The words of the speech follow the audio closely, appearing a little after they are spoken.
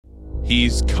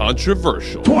He's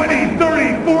controversial. 20,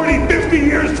 30, 40, 50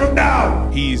 years from now,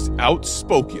 He's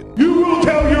outspoken. you will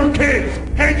tell your kids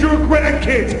and your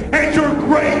grandkids and your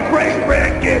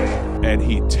great-great-grandkids And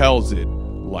he tells it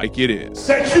like it is.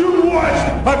 that you watched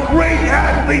a great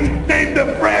athlete named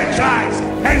The Franchise,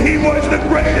 and he was the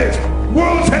greatest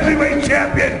world's heavyweight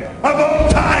champion of all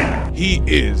time. He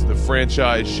is the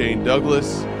franchise Shane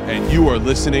Douglas, and you are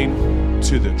listening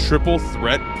to the Triple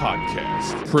Threat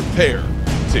Podcast. Prepare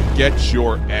to get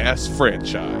your ass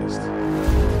franchised.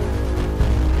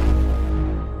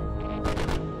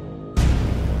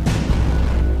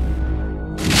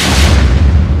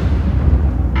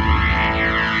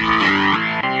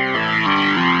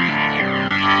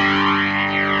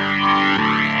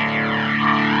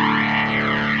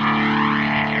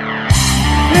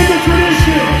 In the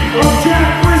tradition of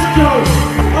Jack Briscoe,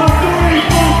 of Dory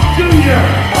Funk Jr.,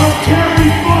 of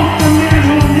Terry Funk, the man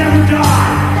who will never die.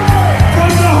 From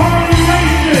the Harley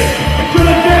Races to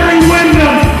the Barry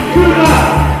Windham to the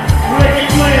Ric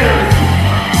Flairs.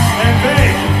 And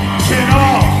they can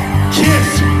all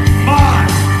kiss my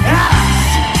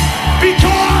ass.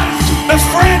 Because the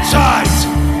franchise,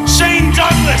 Shane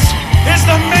Douglas, is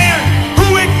the man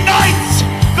who ignites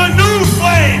the new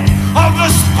flame of the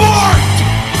sport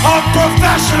of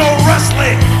professional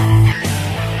wrestling.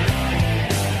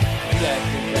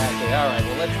 Exactly. All right,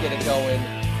 well, let's get it going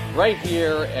right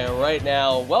here and right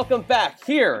now. Welcome back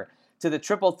here to the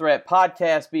Triple Threat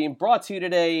Podcast, being brought to you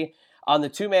today on the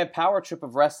two-man power trip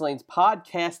of wrestling's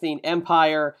podcasting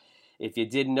empire. If you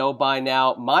didn't know by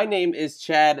now, my name is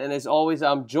Chad, and as always,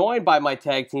 I'm joined by my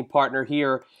tag team partner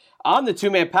here on the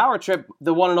two-man power trip,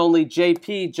 the one and only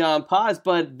JP, John Paz.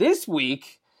 But this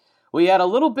week, we had a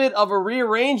little bit of a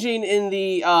rearranging in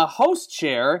the host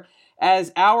chair,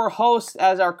 as our host,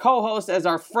 as our co-host, as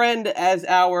our friend, as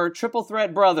our triple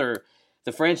threat brother,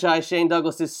 the franchise Shane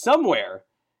Douglas, is somewhere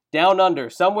down under,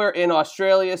 somewhere in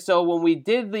Australia. So when we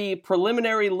did the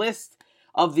preliminary list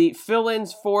of the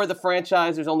fill-ins for the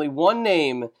franchise, there's only one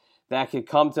name that could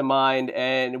come to mind,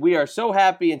 and we are so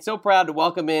happy and so proud to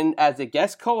welcome in as a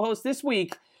guest co-host this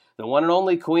week, the one and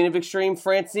only Queen of Extreme,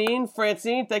 Francine.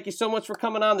 Francine, thank you so much for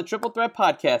coming on the Triple Threat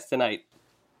Podcast tonight.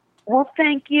 Well,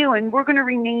 thank you, and we're going to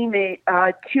rename it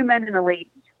Two Men and a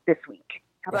Lady this week.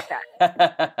 How about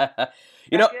that?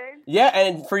 You know, good? yeah,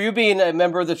 and for you being a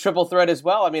member of the Triple Threat as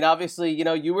well, I mean, obviously, you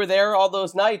know, you were there all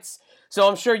those nights, so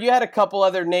I'm sure you had a couple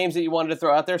other names that you wanted to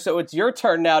throw out there, so it's your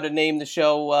turn now to name the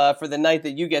show for the night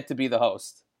that you get to be the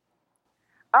host.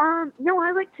 No,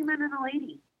 I like Two Men and a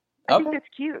Lady. I think that's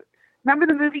cute. Remember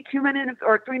the movie Three Men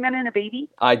and a Baby?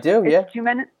 I do, It's yeah. Two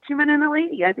Men and a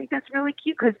Lady. I think that's really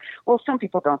cute because, well, some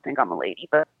people don't think I'm a lady,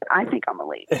 but I think I'm a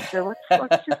lady. So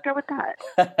let's just go with that.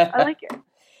 I like it.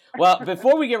 Well,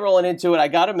 before we get rolling into it, I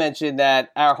got to mention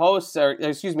that our hosts,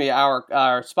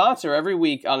 our sponsor every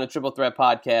week on the Triple Threat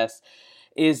Podcast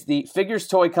is the Figures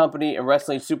Toy Company and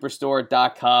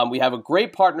WrestlingSuperstore.com. We have a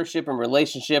great partnership and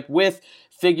relationship with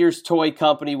Figures Toy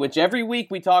Company, which every week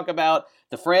we talk about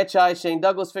the franchise Shane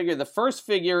Douglas figure, the first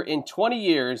figure in 20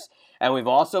 years, and we've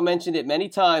also mentioned it many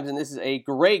times, and this is a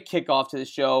great kickoff to the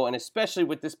show, and especially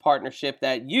with this partnership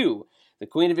that you, the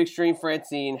Queen of Extreme,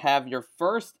 Francine, have your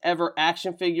first ever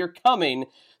action figure coming.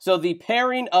 So the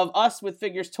pairing of us with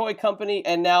Figures Toy Company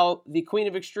and now the Queen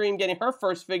of Extreme getting her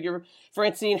first figure,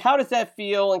 Francine, how does that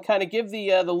feel? And kind of give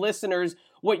the listeners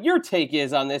what your take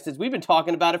is on this, as we've been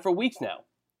talking about it for weeks now.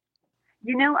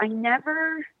 You know, I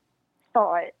never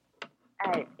thought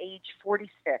at age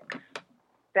 46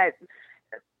 that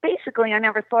basically I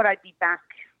never thought I'd be back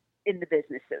in the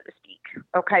business, so to speak.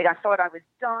 Okay, I thought I was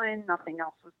done. Nothing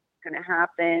else was going to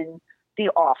happen. The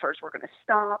offers were going to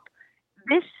stop.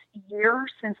 This year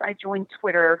since I joined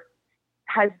Twitter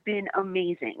has been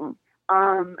amazing.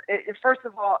 First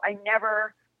of all, I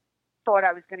never thought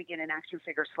I was going to get an action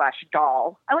figure /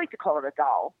 doll. I like to call it a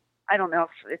doll. I don't know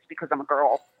if it's because I'm a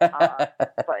girl, but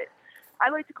I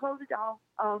like to call it a doll.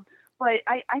 But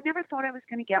I never thought I was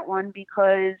going to get one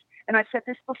because, and I've said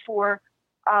this before,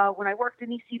 when I worked in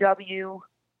ECW,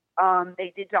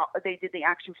 they did the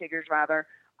action figures rather.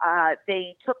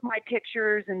 They took my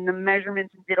pictures and the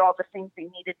measurements and did all the things they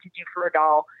needed to do for a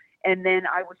doll. And then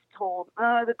I was told,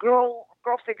 the girl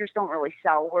figures don't really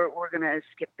sell. We're going to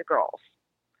skip the girls.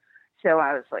 So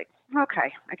I was like,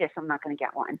 okay, I guess I'm not going to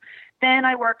get one. Then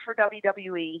I work for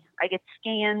WWE. I get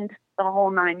scanned the whole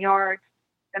 9 yards.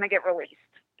 Then I get released.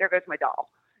 There goes my doll.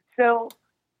 So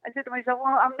I said to myself,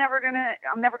 well, I'm never gonna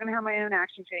have my own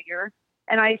action figure.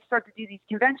 And I start to do these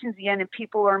conventions again, and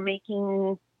people are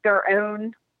making their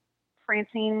own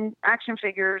Francine action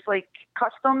figures, like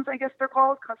customs, I guess they're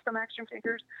called, custom action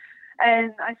figures.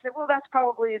 And I said, well, that's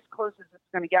probably as close as it's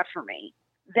going to get for me.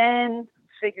 Then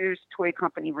Figures Toy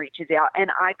Company reaches out,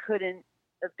 and I couldn't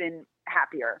have been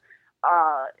happier.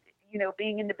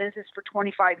 Being in the business for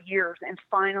 25 years and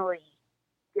finally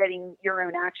getting your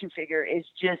own action figure is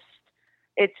just,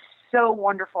 it's so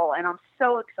wonderful. And I'm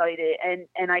so excited.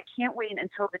 And I can't wait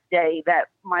until the day that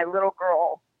my little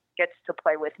girl gets to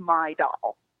play with my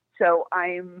doll. So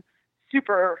I'm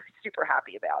super, super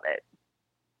happy about it.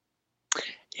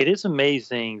 It is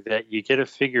amazing that you get a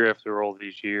figure after all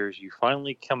these years. You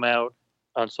finally come out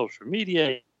on social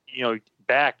media,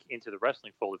 back into the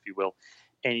wrestling fold, if you will,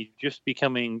 and you're just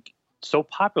becoming so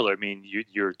popular. I mean,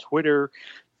 your Twitter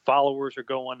followers are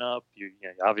going up.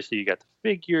 Obviously you got the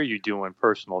figure. You're doing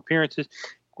personal appearances.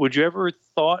 Would you ever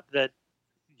thought that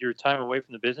your time away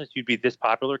from the business, you'd be this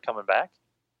popular coming back?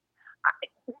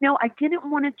 I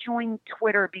didn't want to join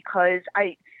Twitter because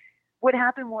what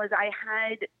happened was I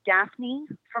had Daphne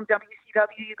from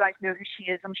WCW. You guys know who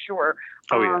she is, I'm sure.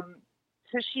 Oh, yeah.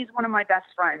 So she's one of my best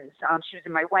friends. She was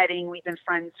in my wedding. We've been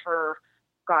friends for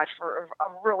a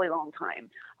really long time.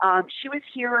 She was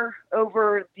here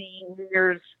over the New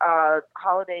Year's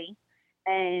holiday,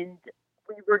 and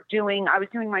I was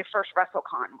doing my first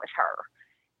WrestleCon with her.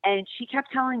 And she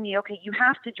kept telling me, okay, you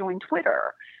have to join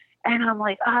Twitter. And I'm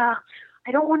like, I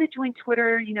don't want to join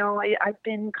Twitter. I've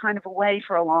been kind of away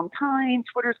for a long time.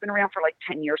 Twitter's been around for like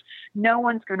 10 years. No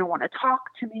one's going to want to talk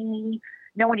to me.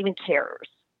 No one even cares.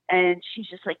 And she's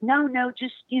just like, no,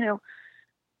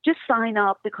 just sign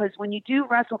up, because when you do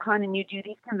WrestleCon and you do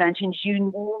these conventions, you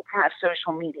need to have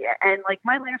social media. And like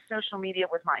my last social media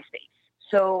was MySpace.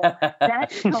 So that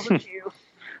tells you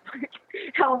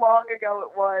how long ago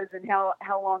it was and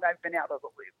how long I've been out of the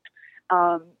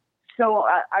loop. So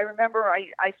I remember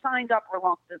I signed up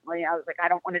reluctantly. I was like, I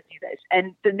don't want to do this.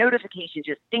 And the notification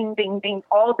just ding, ding, ding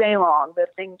all day long. The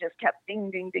thing just kept ding,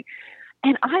 ding, ding.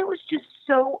 And I was just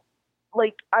so,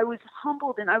 I was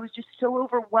humbled, and I was just so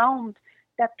overwhelmed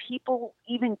that people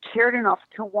even cared enough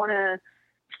to want to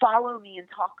follow me and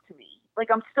talk to me.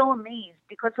 I'm still amazed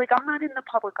because, I'm not in the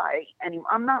public eye anymore.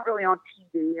 I'm not really on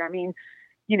TV. I mean,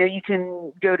 you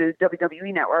can go to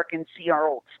WWE Network and see our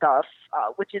old stuff,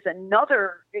 which is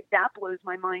that blows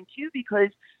my mind too, because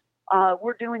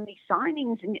we're doing these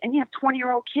signings and you have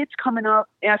 20-year-old kids coming up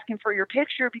asking for your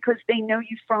picture because they know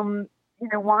you from,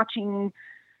 watching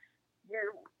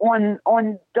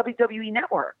on WWE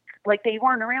Network. They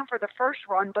weren't around for the first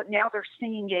run, but now they're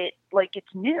seeing it like it's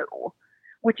new,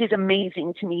 which is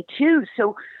amazing to me too.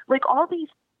 So all these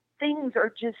things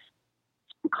are just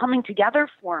coming together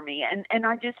for me. And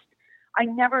I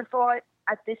never thought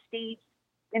at this stage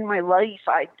in my life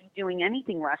I'd be doing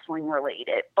anything wrestling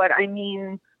related. But I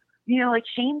mean, like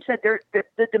Shane said,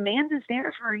 the demand is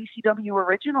there for ECW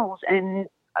originals. And,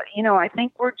 I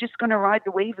think we're just going to ride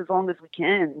the wave as long as we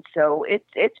can. So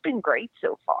it's been great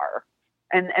so far.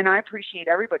 And I appreciate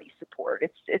everybody's support.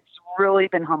 It's really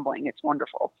been humbling. It's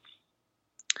wonderful.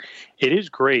 It is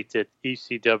great that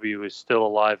ECW is still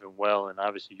alive and well, and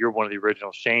obviously you're one of the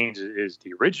original. Shane's is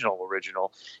the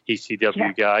original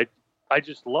ECW guy. I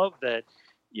just love that,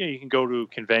 you can go to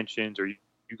conventions or you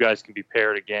guys can be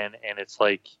paired again, and it's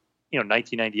like,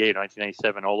 1998 or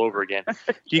 1997 all over again.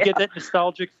 Do you get that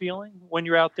nostalgic feeling when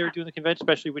you're out there doing the convention,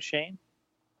 especially with Shane?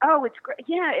 Oh, it's great.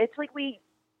 Yeah, it's like we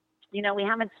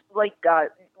haven't,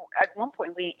 at one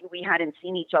point we hadn't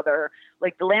seen each other.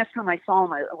 The last time I saw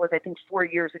him was, I think, 4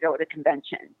 years ago at a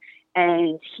convention.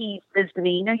 And he says to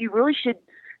me, you really should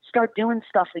start doing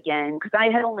stuff again. Because I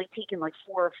had only taken 4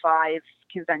 or 5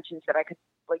 conventions that I could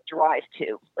drive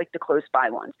to, the close by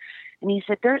ones. And he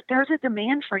said, there's a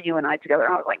demand for you and I together.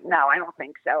 And I was like, no, I don't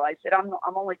think so. I said, I'm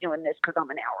only doing this because I'm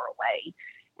an hour away.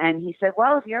 And he said,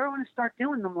 well, if you ever want to start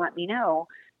doing them, let me know.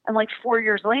 And 4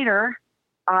 years later,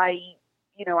 I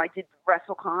did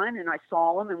WrestleCon and I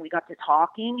saw him and we got to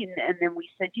talking and then we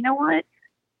said, you know what,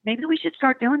 maybe we should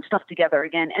start doing stuff together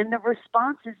again. And the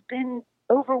response has been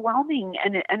overwhelming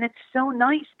and it's so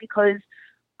nice because,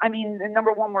 I mean,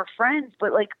 number one, we're friends,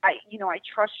 but I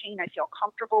trust Shane. I feel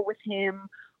comfortable with him.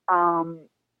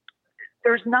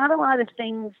 There's not a lot of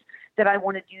things that I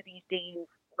want to do these days,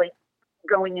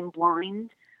 going in blind.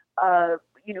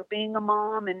 Being a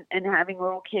mom and having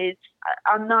little kids,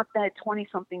 I'm not that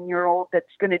 20-something-year-old that's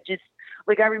going to just,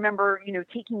 I remember,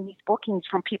 taking these bookings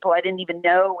from people I didn't even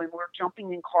know, and we're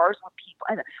jumping in cars with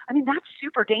people. I mean, that's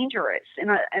super dangerous.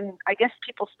 And I guess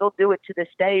people still do it to this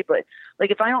day, but,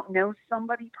 if I don't know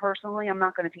somebody personally, I'm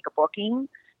not going to take a booking.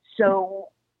 So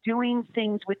doing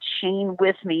things with Shane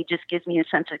with me just gives me a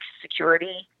sense of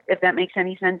security, if that makes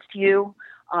any sense to you,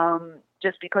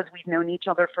 just because we've known each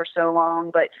other for so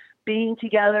long. But being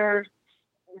together,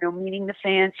 meeting the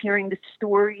fans, hearing the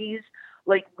stories.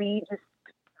 Like we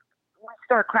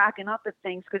start cracking up at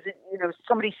things because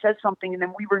somebody says something and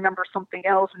then we remember something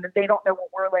else and then they don't know what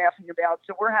we're laughing about.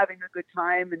 So we're having a good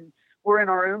time and we're in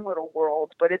our own little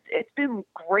world. But it's been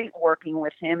great working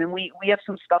with him, and we have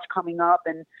some stuff coming up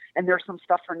and there's some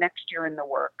stuff for next year in the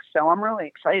works. So I'm really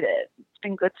excited. It's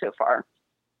been good so far.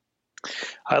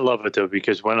 I love it though,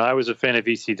 because when I was a fan of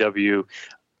ECW,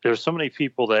 there's so many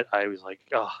people that I was like,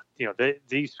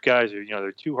 these guys are,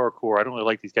 they're too hardcore. I don't really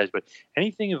like these guys. But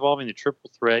anything involving the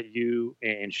Triple Threat, you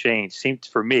and Shane, seemed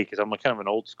for me, because I'm kind of an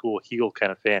old school heel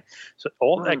kind of fan. So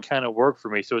all that kind of worked for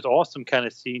me. So it's awesome kind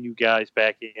of seeing you guys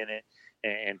back in it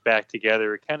and back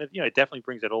together. It kind of, it definitely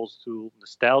brings that old school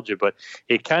nostalgia, but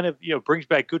it kind of, brings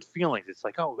back good feelings. It's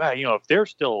like, oh, wow, if they're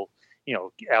still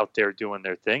out there doing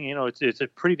their thing, it's a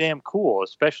pretty damn cool,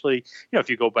 especially, if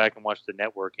you go back and watch the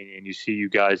network and you see you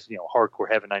guys,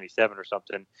 Hardcore Heaven 97 or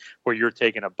something, where you're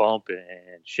taking a bump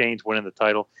and Shane's winning the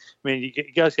title. I mean,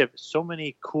 you guys have so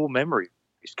many cool memories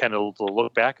kind of to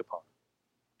look back upon.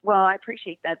 Well, I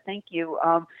appreciate that. Thank you.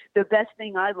 The best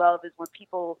thing I love is when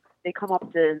people, they come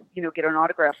up to, get an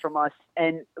autograph from us.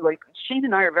 And like Shane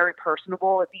and I are very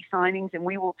personable at these signings, and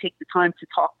we will take the time to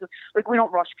talk to, we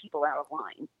don't rush people out of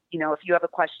line. If you have a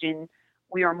question,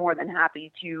 we are more than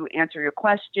happy to answer your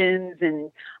questions.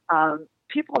 And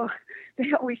people,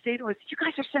 they always say to us, "You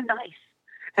guys are so nice."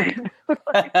 And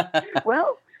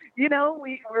well,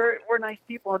 we're nice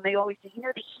people, and they always say,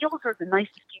 the heels are the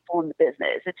nicest people in the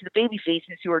business. It's the baby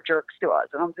faces who are jerks to us.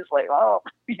 And I'm just like, oh,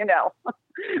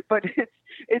 but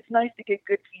it's nice to get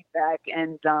good feedback.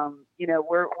 And,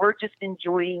 we're just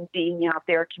enjoying being out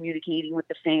there communicating with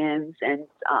the fans. And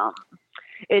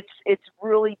it's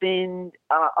really been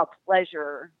a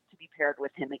pleasure to be paired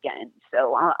with him again.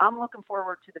 So I'm looking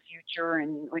forward to the future.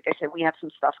 And like I said, we have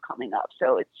some stuff coming up.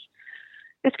 So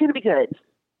it's going to be good.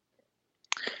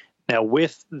 Now,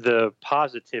 with the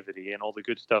positivity and all the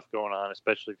good stuff going on,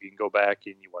 especially if you can go back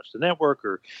and you watch the network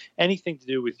or anything to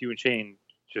do with you and Shane,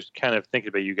 just kind of thinking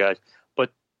about you guys,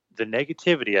 but the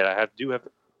negativity, and I do have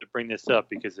to bring this up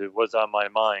because it was on my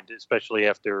mind, especially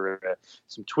after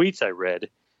some tweets I read.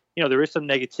 There is some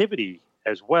negativity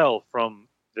as well from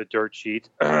the Dirt Sheet,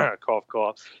 cough,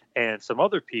 cough, and some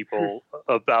other people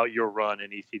about your run in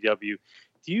ECW.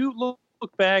 Do you look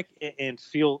back and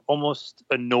feel almost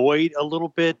annoyed a little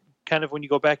bit, kind of when you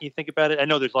go back and you think about it? I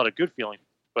know there's a lot of good feelings,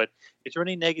 but is there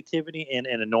any negativity and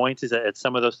annoyances at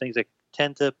some of those things that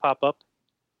tend to pop up?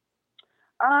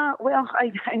 Well,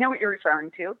 I know what you're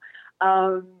referring to.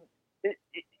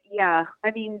 Yeah,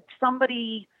 I mean,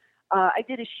 somebody, I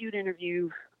did a shoot interview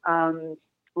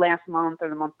last month or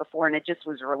the month before, and it just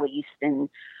was released, and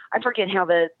I forget how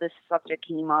the subject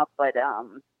came up, but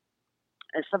the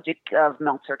subject of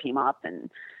Meltzer came up and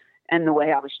the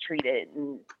way I was treated.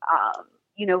 And,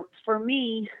 for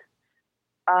me,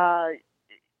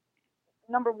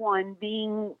 number one,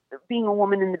 being a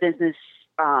woman in the business,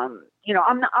 I'm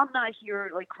not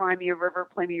here like cry me a river,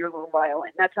 play me your little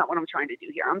violin. That's not what I'm trying to do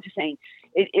here. I'm just saying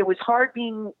it was hard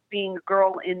being a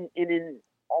girl in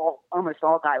almost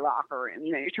all guy locker room.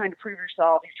 You're trying to prove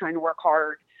yourself. You're trying to work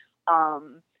hard.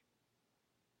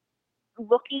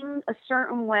 Looking a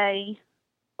certain way,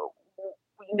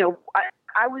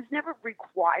 I was never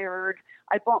required.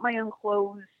 I bought my own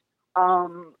clothes.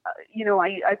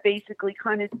 I basically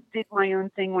kind of did my own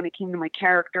thing when it came to my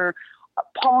character.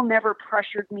 Paul never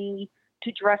pressured me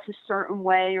to dress a certain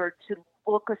way or to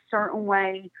look a certain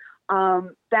way.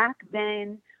 Back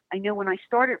then, I know when I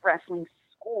started wrestling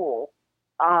school,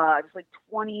 I was like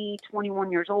 20,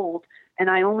 21 years old, and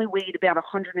I only weighed about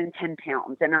 110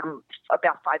 pounds, and I'm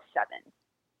about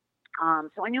 5'7".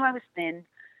 So I knew I was thin.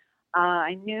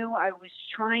 I knew I was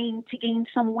trying to gain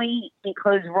some weight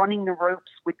because running the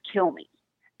ropes would kill me.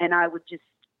 And I would just,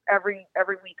 every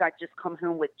week I'd just come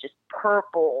home with just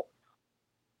purple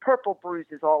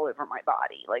bruises all over my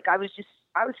body. Like I was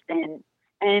thin,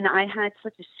 and I had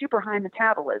such a super high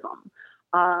metabolism.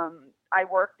 I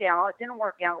worked out. It didn't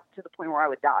work out to the point where I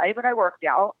would die, but I worked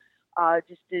out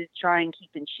just to try and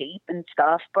keep in shape and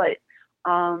stuff. But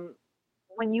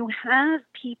when you have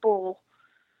people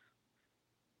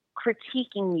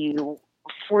critiquing you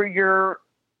for your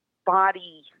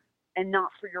body and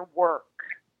not for your work,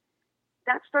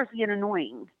 that starts to get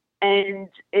annoying. And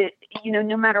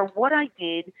no matter what I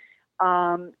did,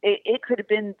 it could have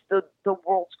been the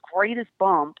world's greatest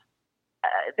bump.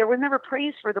 There was never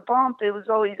praise for the bump. It was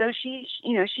always, oh, she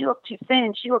looked too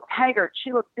thin. She looked haggard.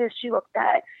 She looked this. She looked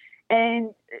that.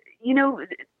 And,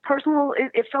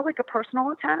 it felt like a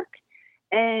personal attack.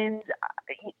 And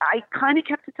I kind of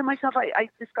kept it to myself. I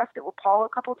discussed it with Paul a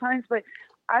couple of times, but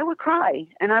I would cry,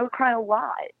 and I would cry a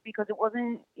lot because it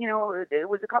wasn't, it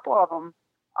was a couple of them.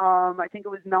 I think it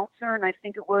was Meltzer, and I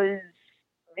think it was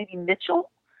maybe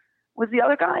Mitchell was the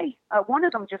other guy. One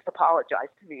of them just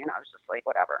apologized to me, and I was just like,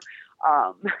 whatever.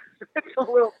 It's a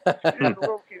little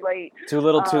too late. Too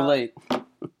little, too late.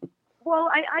 Well,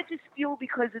 I just feel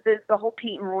because of the whole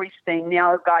Pete and Royce thing,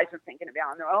 now guys are thinking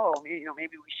about, maybe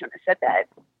we shouldn't have said that.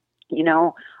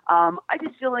 I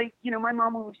just feel like, my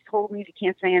mom always told me if you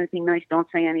can't say anything nice, don't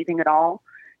say anything at all.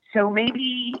 So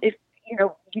maybe if, you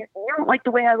don't like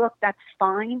the way I look, that's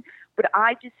fine. But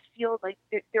I just feel like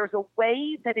there's a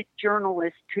way that a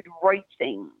journalist could write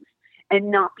things and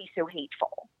not be so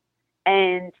hateful.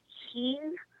 And he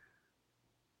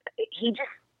just,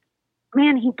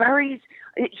 man, he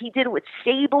did it with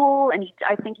Sable, and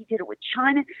I think he did it with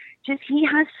China. Just, he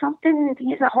has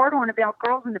a hard on about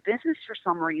girls in the business for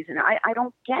some reason. I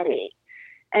don't get it.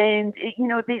 And,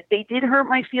 they did hurt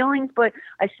my feelings, but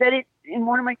I said it in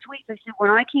one of my tweets. I said,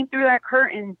 when I came through that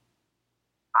curtain,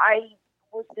 I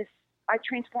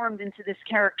transformed into this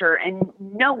character, and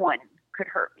no one could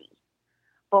hurt me.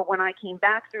 But when I came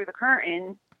back through the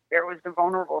curtain, there was the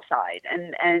vulnerable side,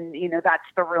 and that's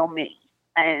the real me.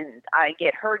 And I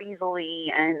get hurt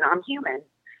easily, and I'm human.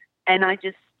 And I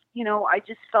just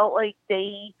felt like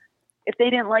if they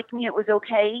didn't like me, it was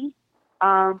okay.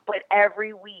 But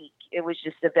every week it was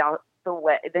just about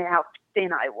how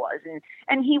thin I was.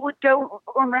 And he would go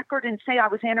on record and say I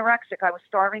was anorexic. I was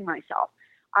starving myself.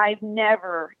 I've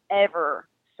never, ever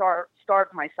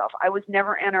starved myself. I was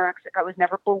never anorexic. I was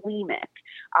never bulimic.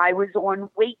 I was on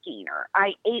weight gainer.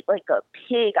 I ate like a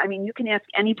pig. I mean, you can ask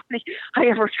anybody I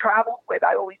ever traveled with.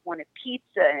 I always wanted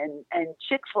pizza and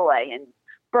Chick-fil-A and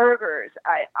burgers.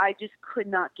 I just could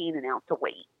not gain an ounce of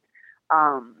weight.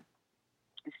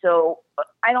 So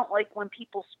I don't like when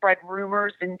people spread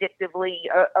rumors vindictively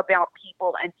about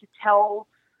people, and to tell,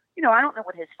 I don't know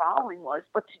what his following was,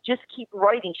 but to just keep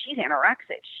writing, she's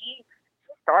anorexic. She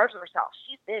starves herself.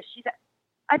 She's this. She's that.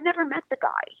 I've never met the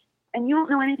guy, and you don't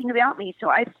know anything about me, so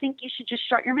I think you should just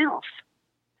shut your mouth.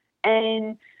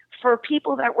 And for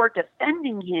people that were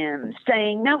defending him,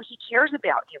 saying, no, he cares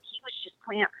about you, he was just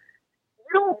playing.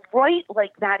 You don't write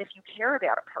like that if you care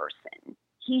about a person.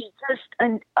 He's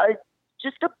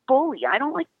just a bully. I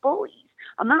don't like bullies.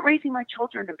 I'm not raising my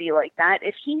children to be like that.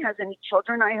 If he has any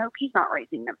children, I hope he's not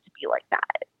raising them to be like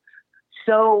that.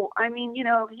 So, I mean,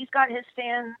 he's got his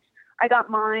fans. I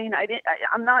got mine.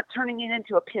 I'm not turning it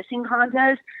into a pissing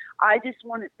contest. I just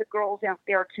wanted the girls out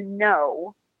there to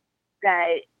know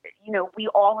that, we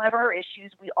all have our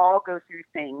issues. We all go through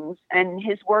things, and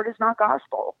his word is not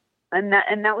gospel. And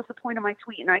that was the point of my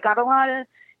tweet. And I got a lot of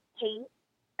hate,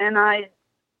 and I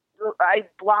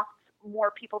blocked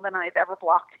more people than I've ever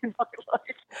blocked in my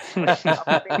life.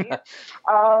 And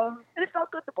it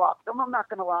felt good to block them, I'm not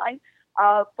going to lie.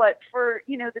 But for,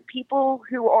 the people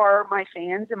who are my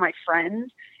fans and my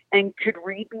friends and could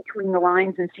read between the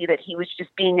lines and see that he was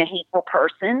just being a hateful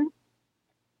person,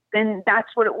 then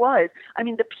that's what it was. I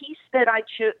mean, the piece that I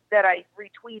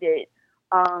retweeted,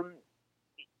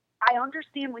 I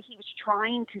understand what he was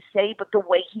trying to say, but the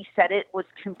way he said it was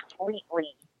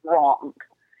completely wrong.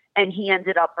 And he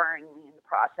ended up burning me in the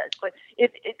process. But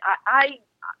I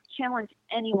challenge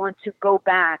anyone to go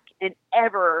back and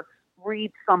ever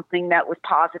read something that was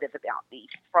positive about me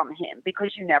from him,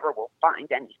 because you never will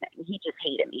find anything. He just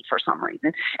hated me for some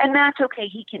reason. And that's okay.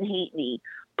 He can hate me,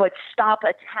 but stop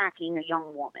attacking a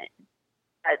young woman.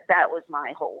 That was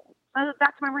my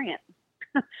that's my rant.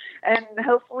 And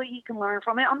hopefully he can learn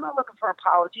from it. I'm not looking for an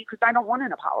apology because I don't want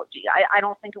an apology. I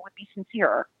don't think it would be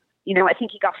sincere. I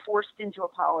think he got forced into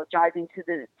apologizing to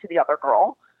the other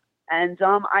girl. And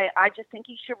I just think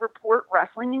he should report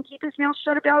wrestling and keep his mouth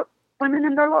shut about women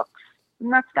and their looks.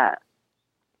 And that's that.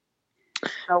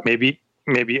 So, maybe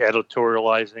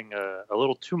editorializing a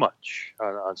little too much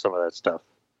on some of that stuff.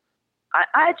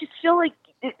 I just feel like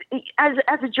as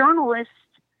a journalist,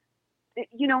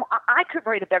 I could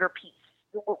write a better piece.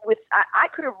 I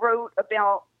could have wrote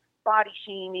about body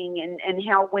shaming and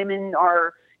how women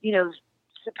are,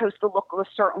 supposed to look a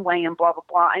certain way and blah, blah,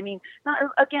 blah. I mean,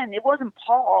 again, it wasn't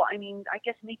Paul. I mean, I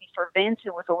guess maybe for Vince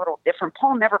it was a little different.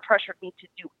 Paul never pressured me to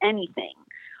do anything.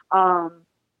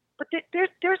 But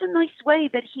there's a nice way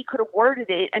that he could have worded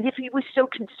it. And if he was so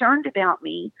concerned about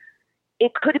me,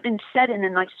 it could have been said in a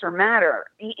nicer manner.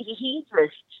 He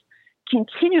just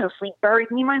continuously buried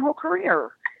me my whole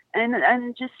career.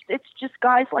 And just, it's just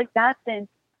guys like that, then,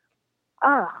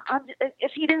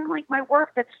 if he didn't like my work,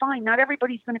 that's fine. Not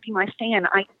everybody's going to be my fan.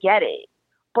 I get it.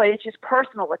 But it's just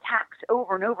personal attacks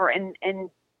over and over and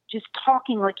just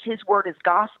talking like his word is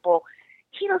gospel.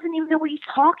 He doesn't even know what he's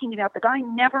talking about. The guy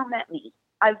never met me.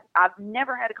 I've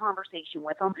never had a conversation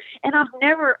with him, and I've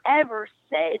never ever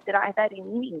said that I've had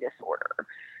an eating disorder.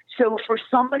 So for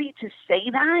somebody to say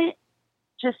that,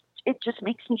 it just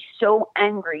makes me so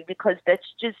angry, because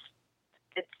it's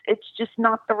just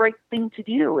not the right thing to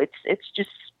do. It's just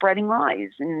spreading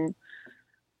lies, and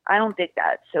I don't dig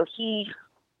that. So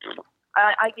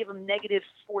I give him negative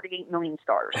 48 million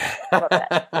stars. How about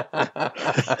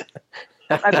that?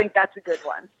 I think that's a good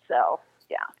one. So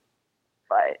yeah,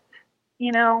 but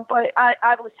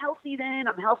I was healthy then.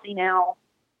 I'm healthy now,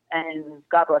 and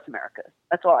God bless America.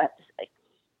 That's all I have to say.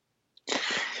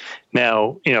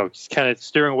 Now, kind of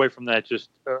steering away from that just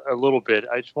a little bit,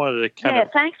 I just wanted to kind of... Yeah,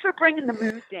 thanks for bringing the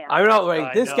mood down. I know,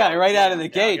 like, this guy right out of the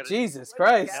gate. Jesus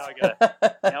Christ.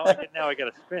 Now I got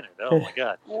to spin it. Oh, my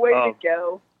God. Way to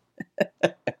go.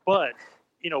 But,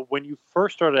 when you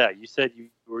first started out, you said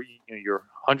you're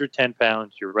 110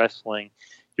 pounds, you're wrestling,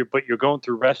 but you're going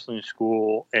through wrestling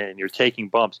school and you're taking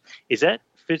bumps. Is that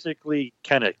physically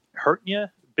kind of hurting you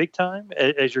big time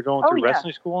as you're going through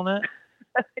wrestling school and that?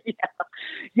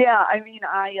 Yeah. I mean,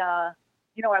 I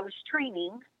was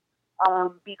training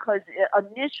because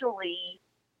initially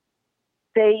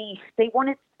they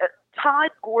wanted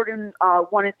Todd Gordon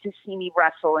wanted to see me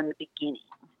wrestle in the beginning,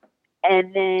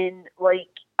 and then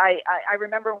I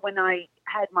remember when I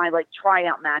had my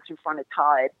tryout match in front of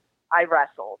Todd, I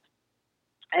wrestled,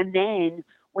 and then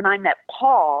when I met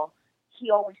Paul,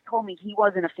 he always told me he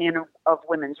wasn't a fan of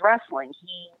women's wrestling.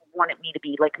 He wanted me to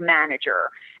be manager.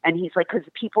 And he's like, because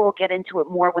people will get into it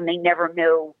more when they never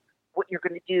know what you're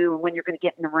going to do and when you're going to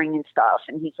get in the ring and stuff.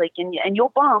 And he's like, and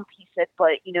you'll bump, he said,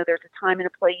 but there's a time and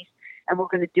a place, and we're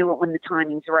going to do it when the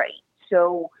timing's right.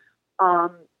 So,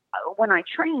 when I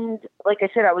trained, like I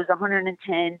said, I was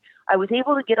 110. I was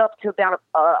able to get up to about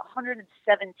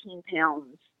 117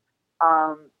 pounds.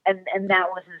 And that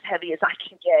was as heavy as I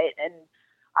can get. And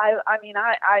I mean,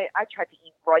 I tried to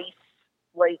eat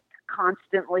rice,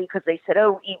 constantly, because they said,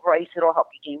 oh, eat rice, it'll help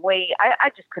you gain weight. I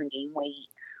just couldn't gain weight.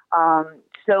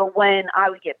 So when I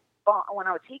would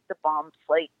take the bumps,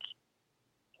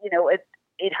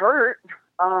 it hurt.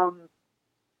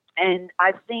 And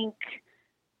I think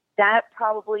that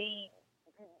probably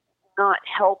not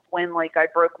helped when I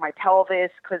broke my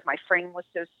pelvis, because my frame was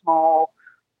so small.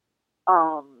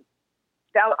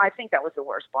 I think that was the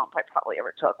worst bump I probably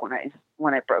ever took when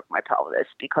I broke my pelvis,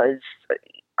 because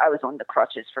I was on the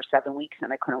crutches for 7 weeks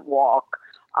and I couldn't walk.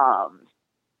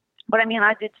 But I mean,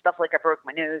 I did stuff I broke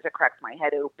my nose, I cracked my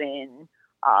head open,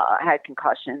 I had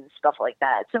concussions, stuff like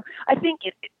that. So I think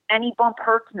any bump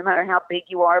hurts no matter how big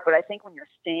you are, but I think when you're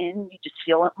thin, you just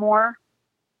feel it more.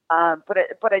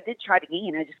 But I did try to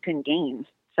gain, I just couldn't gain.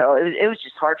 So it was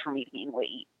just hard for me to gain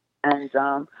weight. And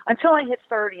until I hit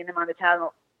 30, and then my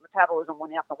metabolism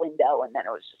went out the window, and then it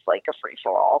was just a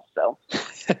free-for-all. So,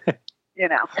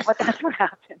 but that's what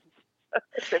happens.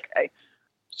 It's okay.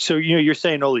 So, you're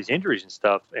saying all these injuries and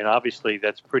stuff, and obviously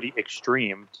that's pretty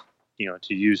extreme,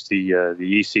 to use the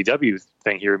ECW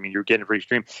thing here. I mean, you're getting pretty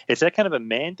extreme. Is that kind of a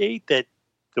mandate that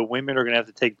the women are going to have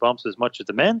to take bumps as much as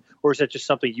the men, or is that just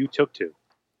something you took to?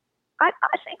 I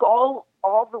think all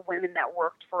the women that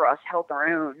worked for us held their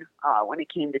own when it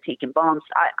came to taking bumps.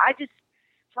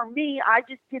 For me, I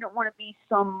just didn't want to be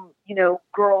some,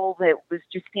 girl that was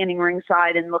just standing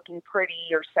ringside and looking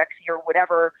pretty or sexy or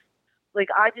whatever.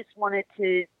 I just wanted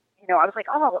to, I was like,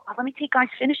 oh, let me take guys'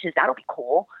 finishes. That'll be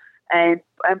cool. And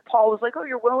Paul was like, oh,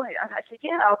 you're willing? And I said,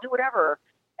 yeah, I'll do whatever.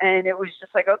 And it was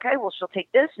just okay, well, she'll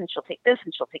take this, and she'll take this,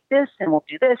 and she'll take this, and we'll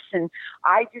do this. And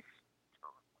I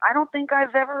don't think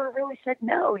I've ever really said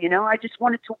no. I just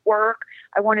wanted to work.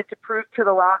 I wanted to prove to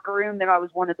the locker room that I was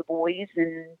one of the boys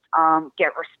and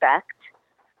get respect.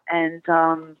 And,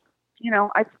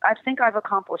 I think I've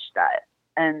accomplished that.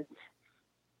 And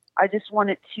I just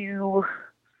wanted to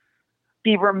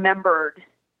be remembered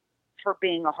for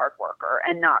being a hard worker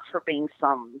and not for being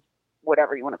some,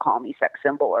 whatever you want to call me, sex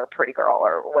symbol or pretty girl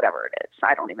or whatever it is.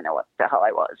 I don't even know what the hell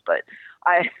I was, but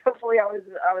hopefully I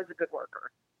was a good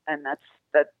worker. And that's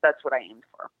what I aimed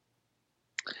for.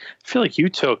 I feel like you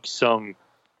took some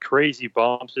crazy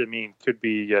bumps. I mean, could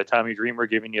be Tommy Dreamer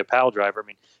giving you a pile driver. I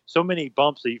mean, so many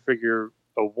bumps that you figure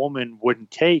a woman wouldn't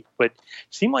take, but it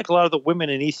seemed like a lot of the women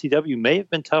in ECW may have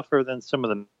been tougher than some of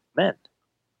the men.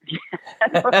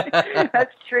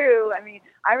 That's true. I mean,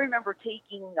 I remember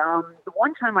taking the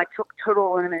one time I took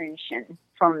Total Elimination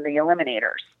from the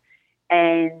Eliminators,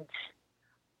 and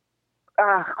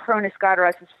Cronus, God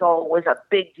rest his soul, was a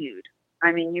big dude.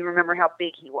 I mean, you remember how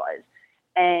big he was.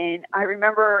 And I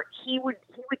remember he would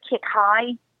kick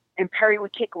high and Perry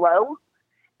would kick low.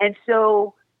 And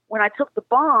so when I took the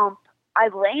bump, I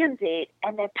landed,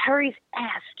 and then Perry's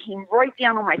ass came right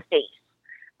down on my face.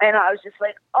 And I was just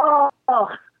like, oh,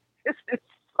 this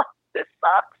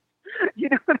sucks. You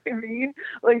know what I mean?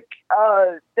 Like,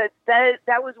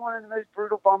 that was one of the most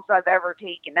brutal bumps I've ever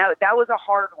taken. That was a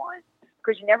hard one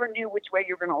because you never knew which way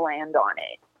you're going to land on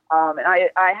it.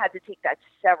 And I had to take that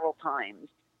several times.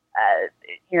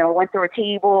 Went through a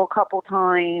table a couple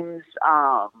times.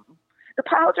 The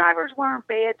pile drivers weren't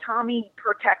bad. Tommy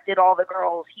protected all the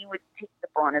girls. He would take the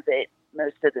brunt of it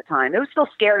most of the time. It was still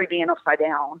scary being upside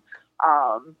down.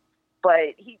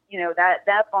 But he,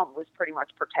 that bump was pretty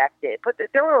much protected. But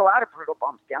there were a lot of brutal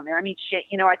bumps down there. I mean,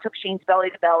 I took Shane's belly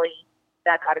to belly.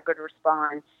 That got a good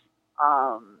response.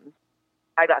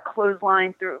 I got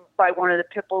clotheslined through by one of the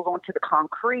pit bulls onto the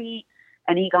concrete,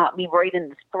 and he got me right in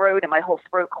the throat, and my whole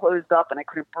throat closed up, and I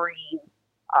couldn't breathe.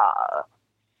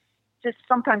 Just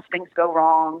sometimes things go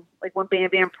wrong. Like when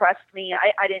Bam Bam pressed me,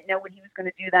 I didn't know what he was going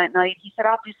to do that night. He said,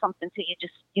 I'll do something to you,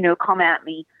 just, come at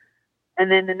me.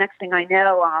 And then the next thing I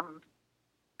know, I'm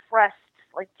pressed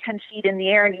like 10 feet in the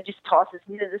air, and he just tosses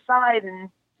me to the side and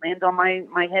lands on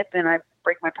my hip, and I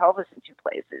break my pelvis in 2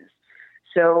 places.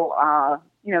 So,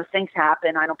 things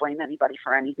happen. I don't blame anybody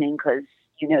for anything because,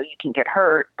 you can get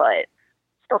hurt, but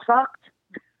still sucked.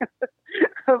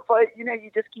 But,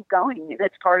 you just keep going.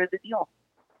 That's part of the deal.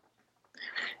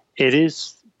 It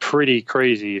is pretty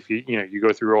crazy if you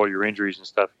go through all your injuries and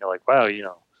stuff. And you're like, wow,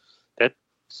 that's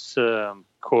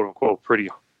quote unquote pretty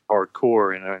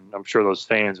hardcore, and I'm sure those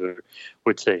fans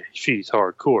would say she's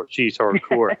hardcore.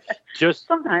 Just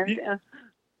sometimes, yeah.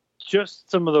 Just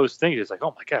some of those things. It's like,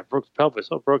 oh my God, broke the pelvis.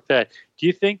 Oh, broke that. Do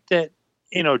you think that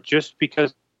just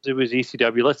because it was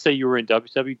ECW, let's say you were in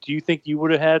WCW, do you think you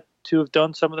would have had to have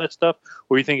done some of that stuff,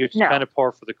 or do you think it's kind of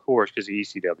par for the course because of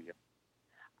ECW?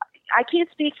 I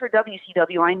can't speak for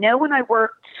WCW. I know when I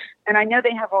worked, and I know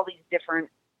they have all these different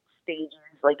stages,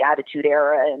 like Attitude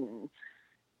Era and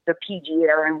the PG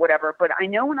Era and whatever, but I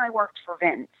know when I worked for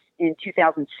Vince in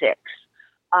 2006,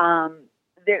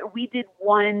 we did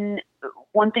one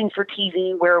thing for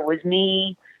TV where it was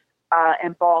me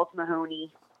and Balls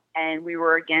Mahoney, and we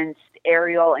were against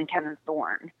Ariel and Kevin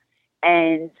Thorne.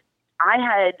 And I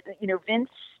had, Vince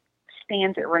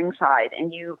stands at ringside,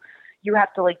 and you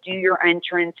have to do your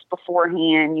entrance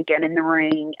beforehand. You get in the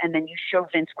ring, and then you show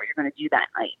Vince what you're going to do that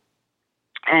night.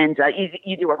 And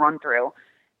you do a run through,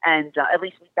 and at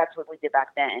least that's what we did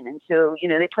back then. And so,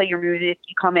 they play your music,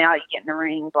 you come out, you get in the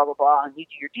ring, blah, blah, blah, and you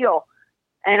do your deal.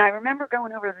 And I remember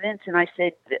going over to Vince, and I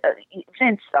said,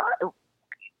 Vince,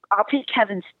 I'll take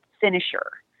Kevin's finisher.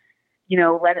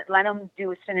 Let him do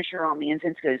his finisher on me. And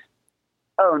Vince goes,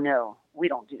 oh, no, we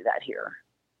don't do that here.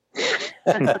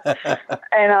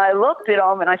 And I looked at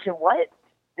him, and I said, what?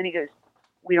 And he goes,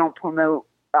 we don't promote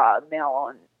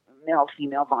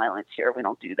male-female violence here. We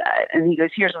don't do that. And he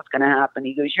goes, here's what's going to happen.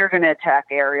 He goes, you're going to attack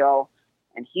Ariel,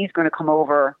 and he's going to come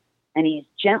over, and he's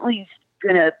gently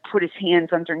going to put his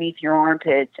hands underneath your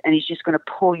armpits, and he's just going to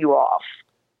pull you off.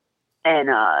 And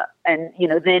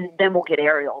then we'll get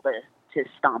Ariel to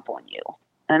stomp on you.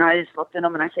 And I just looked at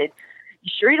him, and I said,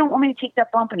 you sure you don't want me to take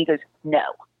that bump? And he goes, no.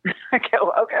 I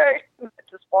go, okay. I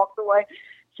just walked away.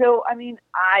 So, I mean,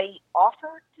 I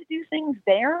offered to do things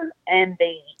there, and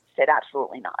they said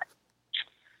absolutely not.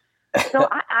 So,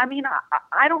 I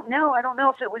don't know. I don't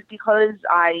know if it was because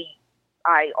I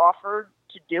offered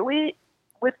to do it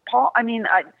with Paul. I mean,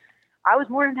 I was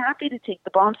more than happy to take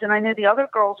the bumps, and I know the other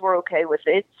girls were okay with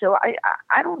it. So,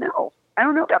 I don't know. I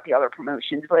don't know about the other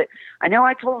promotions, but I know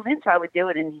I told Vince I would do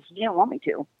it, and he didn't want me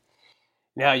to.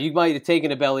 Now, you might have taken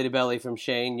a belly-to-belly from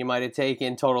Shane. You might have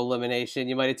taken total elimination.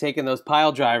 You might have taken those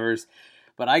pile drivers.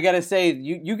 But I got to say,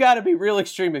 you got to be real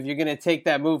extreme if you're going to take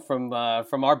that move from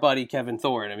our buddy Kevin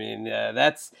Thorne. I mean,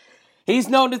 he's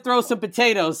known to throw some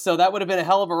potatoes, so that would have been a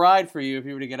hell of a ride for you if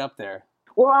you were to get up there.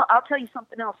 Well, I'll tell you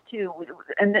something else, too.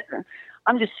 And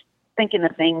I'm just thinking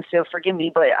of things, so forgive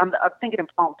me, but I'm thinking of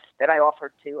bumps that I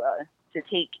offered to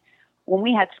take when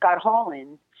we had Scott Hall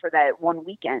in for that one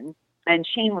weekend, and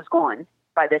Shane was gone.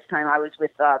 By this time, I was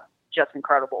with Just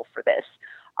Incredible for this.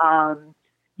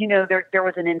 There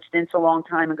was an instance a long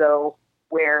time ago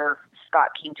where Scott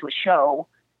came to a show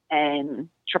and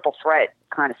Triple Threat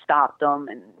kind of stopped him,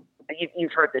 and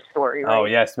you've heard this story, right? Oh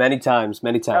yes, many times.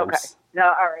 Okay. No,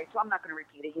 all right. So I'm not going to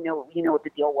repeat it. You know what the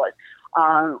deal was.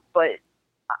 But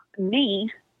me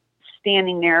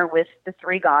standing there with the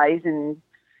three guys, and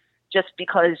just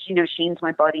because, Shane's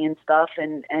my buddy and stuff.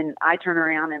 And I turn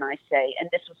around and I say, and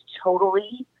this was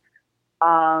totally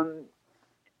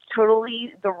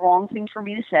the wrong thing for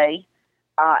me to say.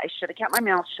 I should have kept my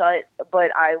mouth shut,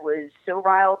 but I was so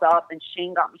riled up and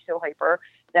Shane got me so hyper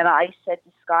that I said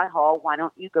to Scott Hall, why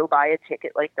don't you go buy a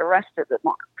ticket like the rest of the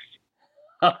marks?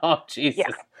 Oh, Jesus.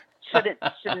 Yeah. Should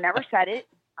have never said it.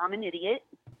 I'm an idiot.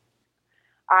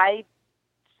 I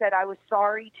said I was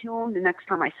sorry to him the next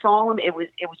time I saw him. It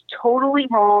was totally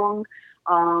wrong.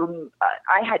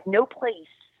 I had no place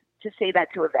to say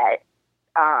that to a vet.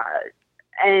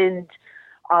 And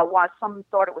while some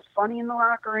thought it was funny in the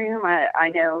locker room, I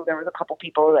know there was a couple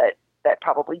people that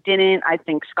probably didn't. I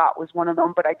think Scott was one of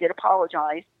them, but I did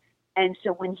apologize. And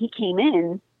so when he came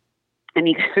in and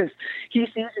he sees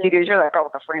me, he goes, "You're that girl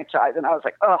with the franchise." And I was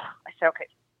like, oh, I said, okay,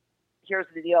 here's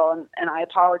the deal. And I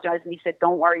apologized. And he said,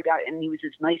 "Don't worry about it." And he was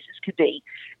as nice as could be.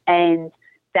 And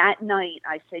that night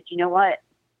I said, you know what?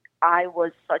 I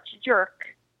was such a jerk.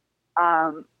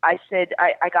 I said,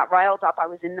 I got riled up. I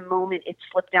was in the moment. It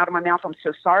slipped out of my mouth. I'm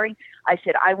so sorry. I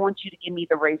said, "I want you to give me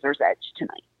the razor's edge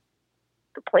tonight.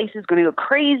 The place is going to go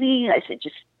crazy." I said,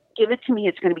 "Just give it to me.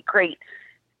 It's going to be great."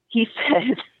 He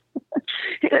said,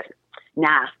 he goes,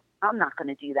 "Nah, I'm not going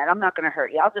to do that. I'm not going to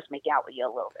hurt you. I'll just make out with you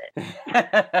a little bit."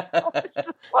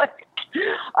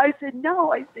 I said,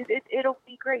 "No." I said, it'll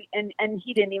be great. And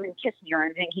he didn't even kiss me or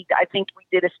anything. I think we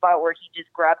did a spot where he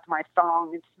just grabbed my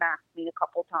thong and smacked me a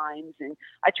couple times. And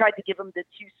I tried to give him the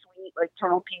too sweet, like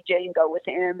turn on PJ and go with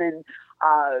him. And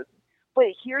but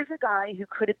here's a guy who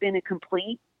could have been a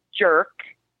complete jerk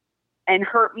and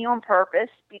hurt me on purpose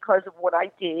because of what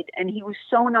I did. And he was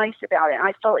so nice about it. And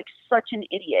I felt like such an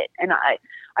idiot. And I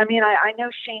know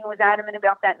Shane was adamant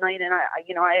about that night, and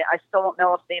I still don't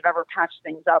know if they've ever patched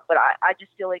things up, but I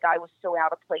just feel like I was so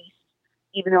out of place,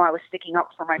 even though I was sticking up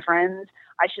for my friends.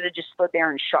 I should have just stood there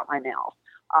and shut my mouth.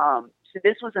 So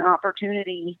this was an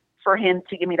opportunity for him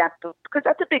to give me that, because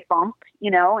that's a big bump,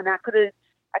 and I could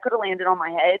have landed on my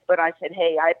head, but I said,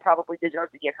 hey, I probably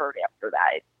deserve to get hurt after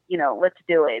that. Let's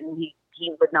do it. And he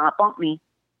would not bump me,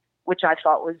 which I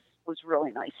thought was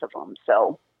really nice of him.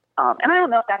 So, and I don't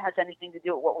know if that has anything to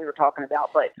do with what we were talking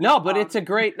about, but it's a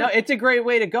great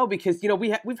way to go, because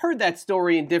we've heard that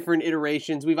story in different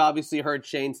iterations. We've obviously heard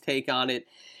Shane's take on it.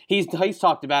 He's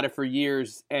talked about it for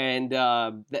years, and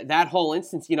that whole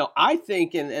instance, I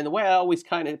think, and the way I always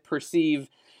kind of perceive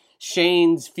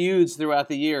Shane's feuds throughout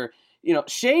the year,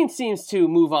 Shane seems to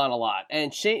move on a lot,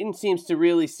 and Shane seems to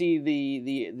really see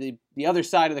the other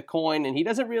side of the coin, and he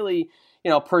doesn't really,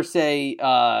 per se,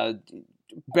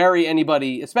 bury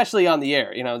anybody, especially on the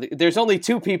air. There's only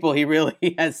two people he really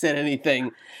has said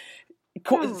anything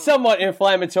somewhat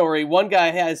inflammatory. One guy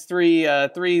has three.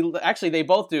 Actually, they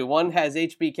both do. One has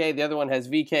HBK, the other one has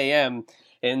VKM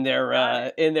in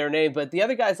their name. But the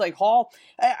other guy's like Hall.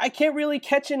 I can't really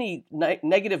catch any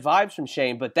negative vibes from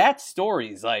Shane, but that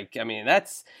story's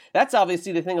that's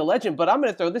obviously the thing of legend. But I'm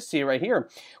going to throw this to you right here.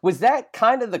 Was that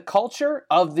kind of the culture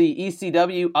of the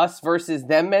ECW us versus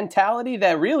them mentality,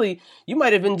 that really you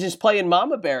might have been just playing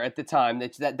Mama Bear at the time?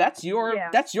 That's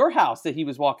your house that he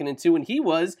was walking into, and he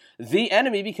was the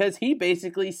enemy because he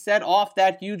basically set off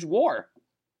that huge war.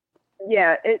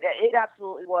 Yeah, it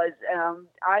absolutely was.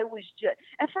 I was just,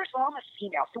 and first of all, I'm a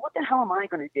female, so what the hell am I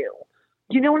going to do?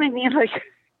 Do you know what I mean? Like,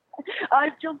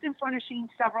 I've jumped in front of Shane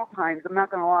several times. I'm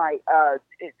not going to lie.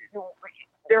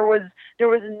 There was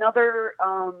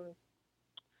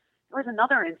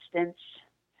another instance.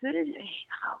 Who did?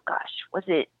 Oh gosh, was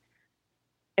it?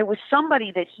 It was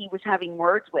somebody that he was having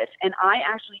words with, and I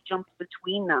actually jumped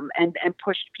between them and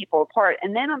pushed people apart.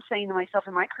 And then I'm saying to myself,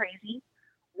 "Am I crazy?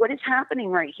 What is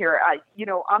happening right here?"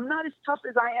 I'm not as tough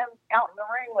as I am out in the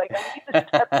ring. Like, I need to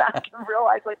step back and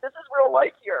realize, like, this is real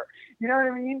life here. You know what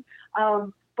I mean?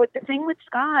 But the thing with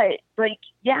Scott, like,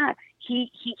 yeah, he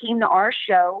came to our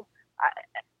show.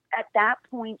 At that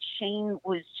point, Shane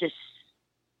was just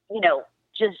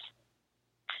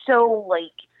so,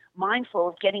 like, mindful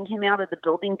of getting him out of the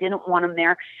building, didn't want him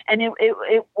there. And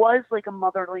it was like a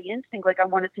motherly instinct, like I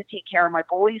wanted to take care of my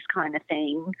boys kind of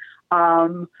thing.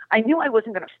 I knew I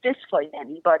wasn't going to fist fight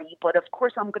anybody, but of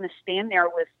course I'm going to stand there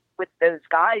with those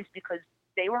guys because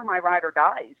they were my ride or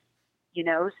dies,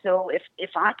 so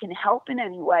if I can help in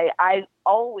any way, I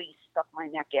always stuck my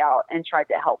neck out and tried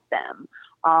to help them.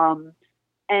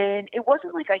 And it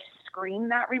wasn't like I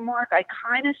screamed that remark. I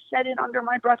kind of said it under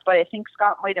my breath, but I think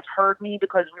Scott might have heard me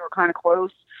because we were kind of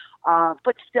close.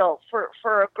 But still,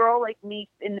 for a girl like me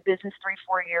in the business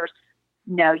 3-4 years,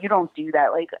 no, you don't do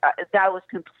that. Like, that was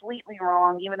completely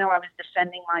wrong. Even though I was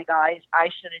defending my guys, I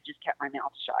should have just kept my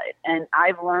mouth shut. And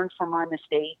I've learned from my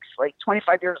mistakes. Like,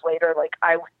 25 years later, like,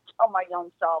 I would tell my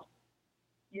young self,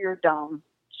 "You're dumb.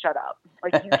 Shut up."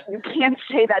 Like, you can't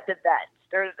say that to vets.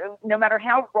 No matter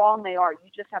how wrong they are, you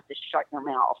just have to shut your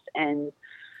mouth. And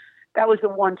that was the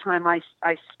one time I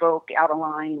spoke out of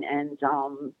line, and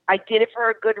I did it for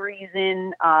a good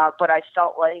reason, but I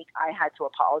felt like I had to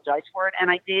apologize for it, and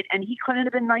I did. And he couldn't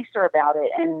have been nicer about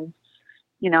it. And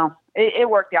it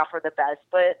worked out for the best.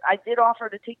 But I did offer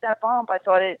to take that bump.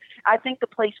 I think the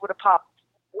place would have popped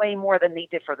way more than they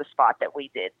did for the spot that we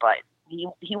did, but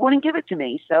he wouldn't give it to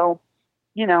me. So,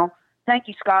 thank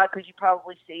you, Scott, because you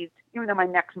probably saved, even though my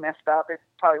neck's messed up, it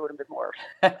probably would have been worse.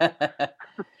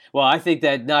 Well, I think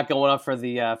that not going up for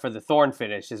the thorn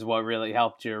finish is what really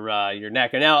helped your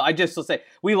neck. And now I just will say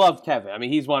we love Kevin. I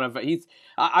mean,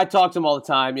 I talk to him all the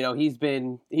time. He's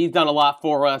done a lot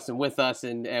for us and with us,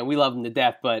 and we love him to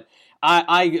death. But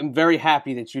I am very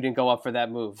happy that you didn't go up for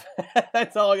that move.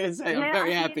 That's all I'm gonna say. I'm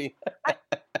very happy.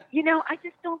 I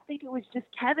just don't think it was just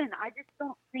Kevin. I just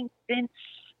don't think Vince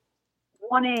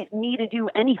wanted me to do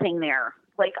anything there.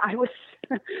 Like I was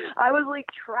like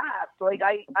trapped. Like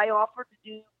I offered to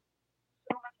do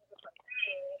so many different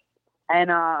things,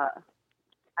 and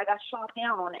I got shot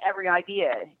down on every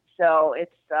idea. So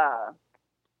it's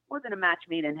wasn't a match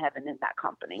made in heaven in that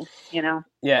company, Yeah.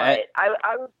 But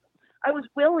I was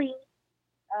willing.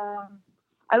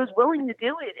 I was willing to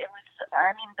do it. It was.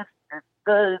 I mean,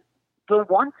 the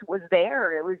want was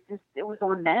there. It was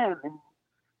on them,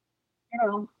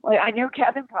 and like I knew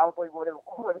Kevin probably would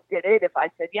have did it if I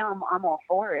said, yeah, I'm all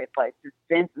for it. But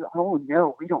Vince, oh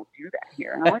no, we don't do that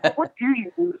here. And I'm like, what do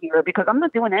you do here? Because I'm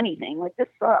not doing anything. Like this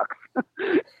sucks.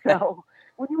 So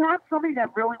when you have somebody that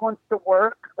really wants to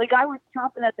work, like I was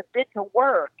chomping at the bit to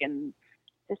work, and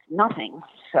just nothing.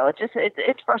 So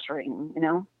it's frustrating,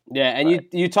 Yeah, and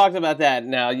you talked about that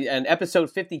now. In episode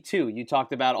 52, you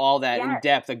talked about all that in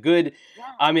depth. A good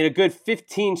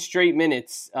 15 straight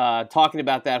minutes talking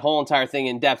about that whole entire thing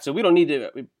in depth. So we don't need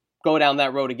to go down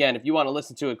that road again. If you want to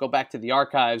listen to it, go back to the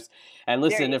archives and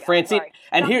listen to Francine.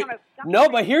 And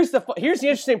but here's the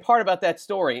interesting part about that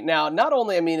story. Now, not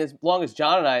only, as long as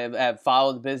John and I have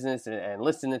followed the business and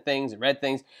listened to things and read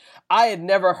things, I had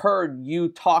never heard you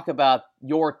talk about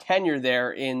your tenure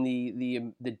there in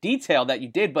the detail that you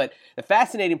did. But the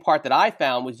fascinating part that I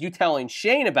found was you telling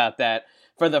Shane about that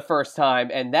for the first time,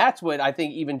 and that's what I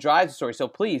think even drives the story. So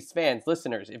please, fans,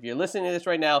 listeners, if you're listening to this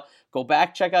right now, go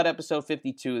back, check out episode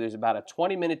 52. There's about a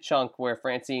 20-minute chunk where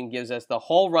Francine gives us the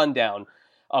whole rundown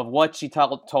of what she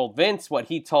told Vince, what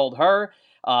he told her,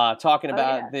 talking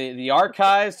about the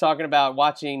archives, talking about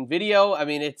watching video. I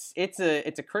mean, it's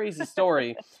a crazy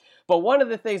story. But one of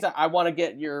the things I want to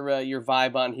get your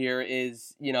vibe on here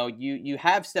is, you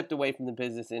have stepped away from the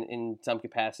business in some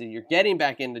capacity. You're getting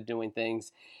back into doing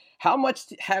things. How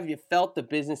much have you felt the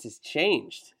business has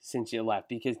changed since you left?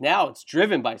 Because now it's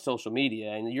driven by social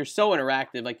media and you're so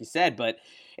interactive, like you said, but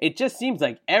it just seems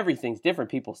like everything's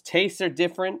different. People's tastes are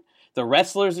different. The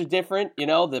wrestlers are different.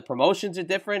 The promotions are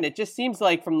different. It just seems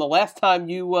like from the last time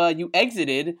you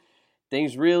exited,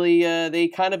 things really, they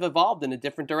kind of evolved in a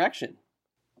different direction.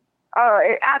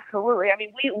 Absolutely. I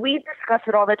mean, we discuss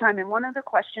it all the time. And one of the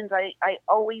questions I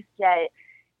always get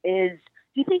is,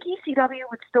 do you think ECW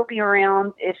would still be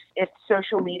around if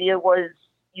social media was,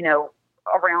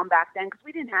 around back then? Because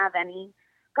we didn't have any.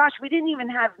 Gosh, we didn't even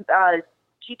have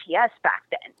GPS back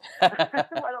then,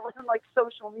 let alone like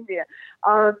social media.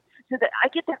 I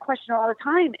get that question all the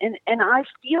time, and I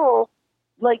feel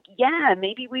like, yeah,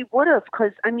 maybe we would have,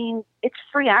 because it's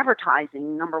free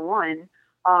advertising. Number one,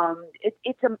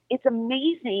 it's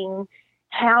amazing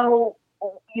how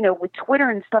with Twitter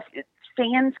and stuff,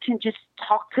 fans can just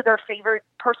talk to their favorite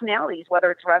personalities,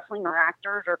 whether it's wrestling or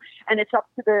actors, and it's up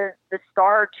to the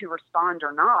star to respond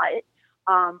or not.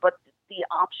 But the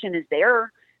option is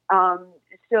there.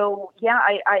 So yeah,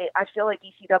 I feel like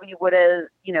ECW would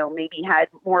have, maybe had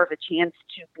more of a chance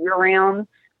to be around,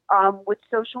 with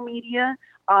social media.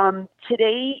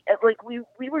 Today, like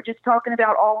we were just talking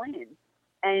about All In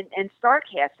and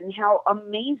StarCast and how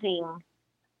amazing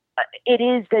it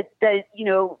is that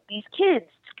these kids,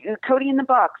 Cody and the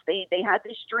Bucks, they had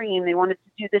this dream, they wanted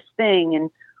to do this thing, and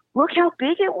look how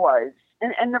big it was,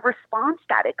 and the response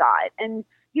that it got. And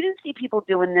you didn't see people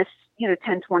doing this,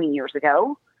 10, 20 years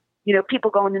ago, people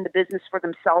going into business for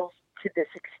themselves to this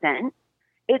extent.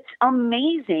 It's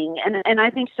amazing. And I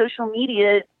think social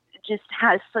media just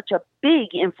has such a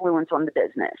big influence on the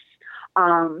business.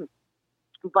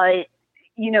 But,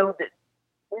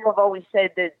 we've always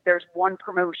said that there's one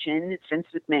promotion, it's Vince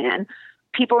McMahon.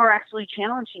 People are actually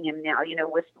challenging him now,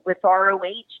 with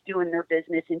ROH doing their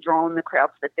business and drawing the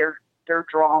crowds that they're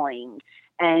drawing,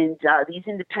 and these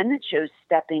independent shows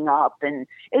stepping up, and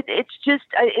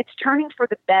it's turning for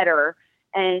the better.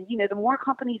 And the more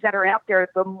companies that are out there,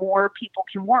 the more people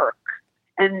can work.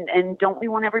 And don't we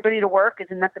want everybody to work?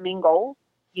 Isn't that the main goal?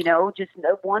 Just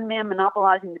one man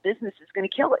monopolizing the business is going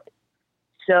to kill it.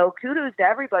 So kudos to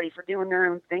everybody for doing their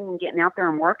own thing and getting out there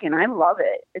and working. I love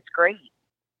it. It's great.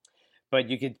 But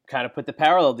you could kind of put the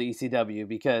parallel to ECW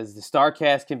because the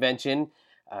StarCast convention,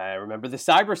 I remember the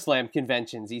CyberSlam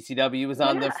conventions. ECW was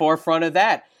on the forefront of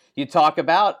that. You talk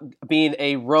about being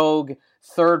a rogue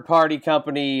third-party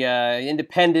company,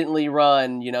 independently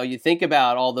run. You know, you think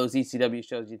about all those ECW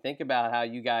shows. You think about how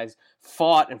you guys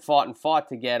fought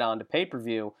to get onto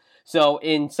pay-per-view. So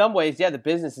in some ways, yeah, the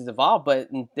business has evolved, but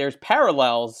there's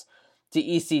parallels to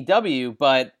ECW.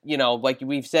 But, you know, like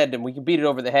we've said, and we can beat it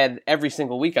over the head every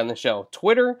single week on the show.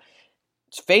 Twitter,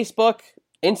 Facebook,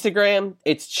 Instagram,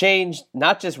 it's changed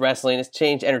not just wrestling, it's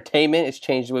changed entertainment, it's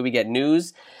changed the way we get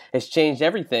news, it's changed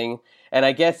everything. And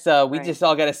I guess we just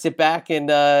all got to sit back and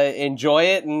enjoy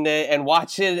it and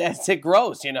watch it as it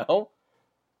grows, you know?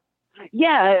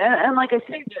 Yeah, and like I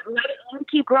said, let it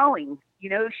keep growing. You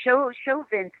know, show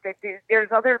Vince that there's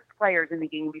other players in the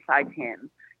game besides him.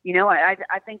 You know, I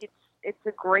think it's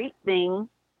a great thing.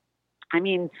 I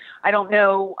mean, I don't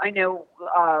know. I know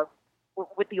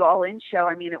with the All In show,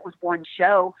 I mean, it was one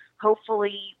show.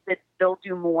 Hopefully that they'll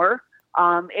do more.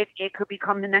 It could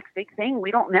become the next big thing.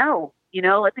 We don't know. You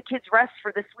know, let the kids rest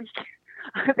for this week.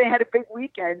 They had a big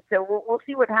weekend, so we'll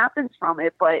see what happens from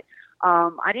it. But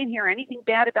I didn't hear anything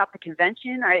bad about the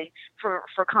convention.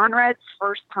 For Conrad's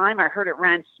first time, I heard it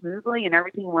ran smoothly and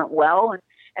everything went well,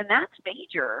 and that's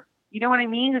major. You know what I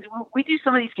mean? We do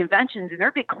some of these conventions, and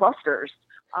they're big clusters.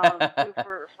 So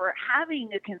for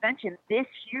having a convention this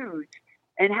huge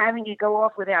and having it go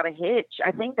off without a hitch,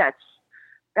 I think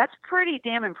that's pretty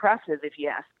damn impressive, if you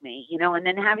ask me. You know, and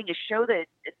then having a show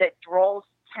that draws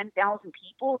 10,000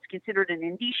 people, it's considered an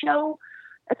indie show.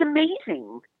 That's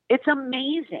amazing. It's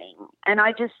amazing. And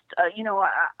I just, you know,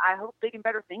 I hope big and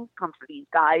better things come for these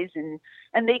guys and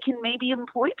they can maybe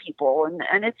employ people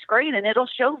and it's great. And it'll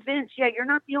show Vince, yeah, you're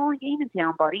not the only game in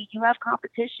town, buddy. You have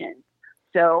competition.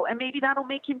 So, and maybe that'll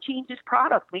make him change his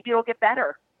product. Maybe it'll get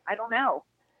better. I don't know.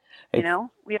 You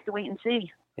know, we have to wait and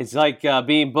see. It's like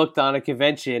being booked on a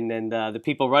convention and the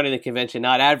people running the convention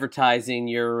not advertising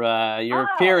your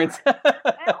appearance.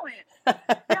 Ellen. Yeah,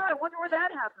 I wonder where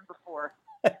that happened before.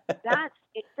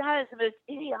 That is the most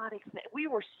idiotic thing. We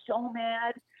were so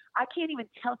mad. I can't even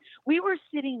tell. We were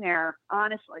sitting there,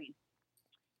 honestly,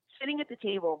 sitting at the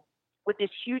table with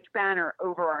this huge banner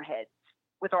over our heads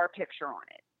with our picture on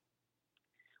it.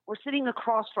 We're sitting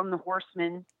across from the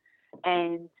Horsemen,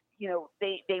 and you know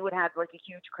they would have like a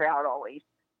huge crowd always,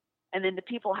 and then the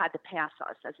people had to pass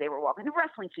us as they were walking. The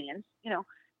wrestling fans, you know,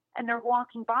 and they're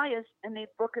walking by us, and they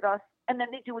look at us, and then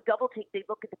they do a double take. They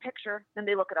look at the picture, then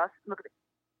they look at us, and look at it.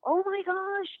 Oh my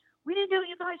gosh, we didn't know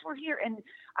you guys were here. And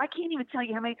I can't even tell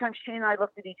you how many times Shane and I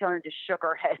looked at each other and just shook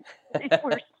our heads. We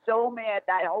were so mad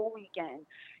that whole weekend.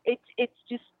 It's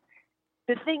just,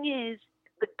 the thing is,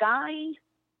 the guy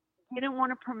didn't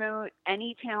want to promote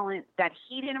any talent that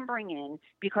he didn't bring in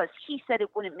because he said it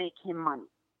wouldn't make him money.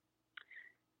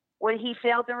 What he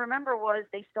failed to remember was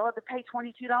they still had to pay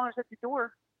 $22 at the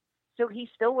door. So he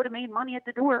still would have made money at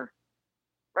the door,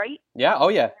 right? Yeah, oh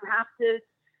yeah. You have to,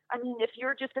 I mean, if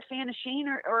you're just a fan of Shane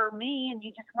or me and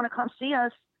you just want to come see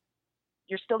us,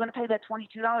 you're still going to pay that $22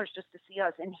 just to see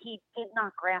us. And he did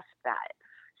not grasp that.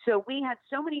 So we had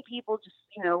so many people just,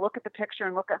 you know, look at the picture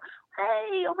and look at,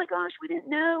 hey, oh my gosh, we didn't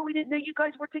know you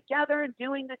guys were together and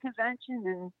doing the convention.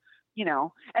 And, you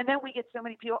know, and then we get so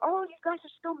many people, oh, you guys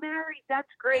are still married. That's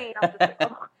great. I'm just like,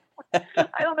 oh,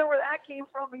 I don't know where that came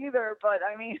from either, but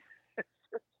I mean, it's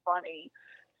just funny.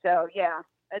 So yeah,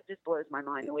 it just blows my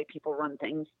mind the way people run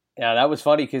things. Yeah, that was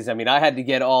funny because, I mean, I had to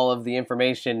get all of the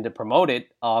information to promote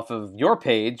it off of your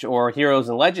page or Heroes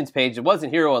and Legends page. It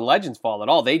wasn't Hero and Legends' fault at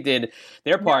all. They did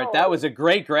their part. No. That was a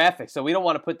great graphic, so we don't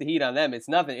want to put the heat on them. It's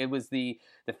nothing. It was the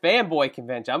Fanboy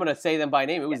convention. I'm going to say them by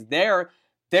name. It was their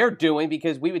doing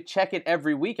because we would check it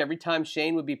every week. Every time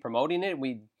Shane would be promoting it,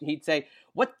 he'd say,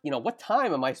 what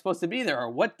time am I supposed to be there? Or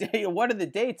what day? What are the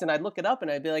dates? And I'd look it up and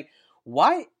I'd be like,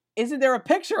 why isn't there a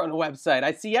picture on the website?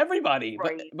 I see everybody,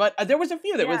 right. but there was a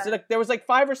few. There was like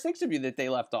 5 or 6 of you that they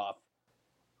left off.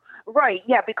 Right,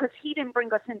 yeah, because he didn't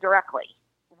bring us in directly.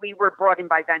 We were brought in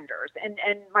by vendors, and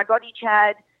my buddy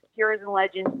Chad, Heroes and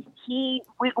Legends,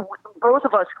 both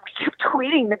of us, we kept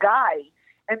tweeting the guy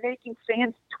and making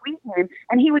fans tweet him,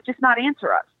 and he would just not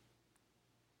answer us.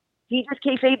 He just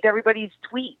kayfabed everybody's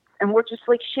tweets, and we're just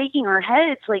like shaking our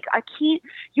heads, like I can't.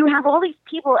 You have all these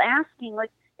people asking,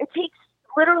 like it takes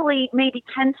literally maybe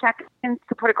 10 seconds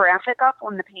to put a graphic up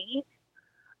on the page.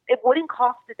 It wouldn't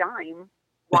cost a dime.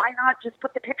 Why not just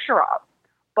put the picture up?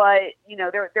 But, you know,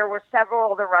 there were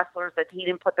several other wrestlers that he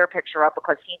didn't put their picture up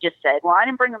because he just said, well, I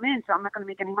didn't bring them in, so I'm not going to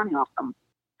make any money off them.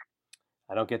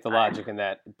 I don't get the logic in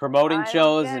that. Promoting I don't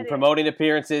shows get and it. promoting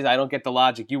appearances, I don't get the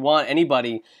logic. You want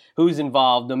anybody who's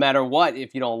involved, no matter what.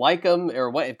 If you don't like them or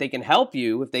what, if they can help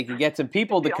you, if they can get some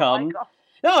people to You don't come. like 'em.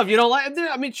 No, if you don't like,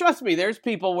 I mean, trust me. There's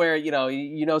people where you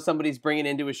know somebody's bringing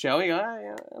into a show. You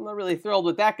go, I'm not really thrilled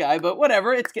with that guy, but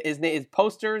whatever. It's his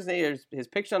posters, his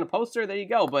picture on a poster. There you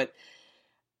go. But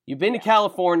you've been to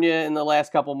California in the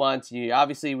last couple months. You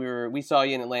obviously we saw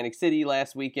you in Atlantic City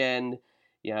last weekend.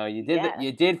 You know, you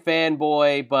did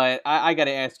Fanboy, but I got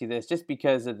to ask you this, just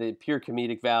because of the pure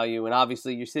comedic value, and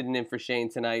obviously you're sitting in for Shane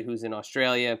tonight, who's in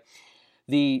Australia.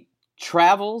 The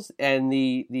travels and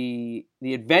the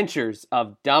adventures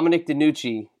of Dominic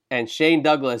DeNucci and Shane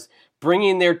Douglas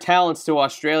bringing their talents to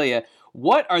Australia.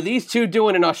 What are these two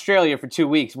doing in Australia for 2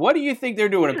 weeks? What do you think they're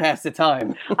doing to pass the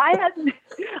time? I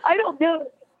don't know.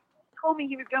 He told me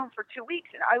he was going for 2 weeks,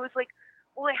 and I was like,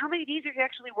 well, how many days are you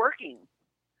actually working?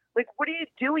 Like, what are you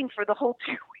doing for the whole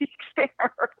 2 weeks there?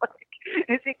 Like,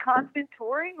 is it constant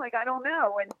touring? Like, I don't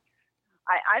know. And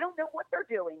I don't know what they're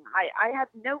doing. I have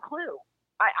no clue.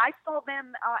 I saw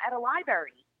them at a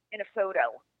library in a photo.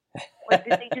 Like,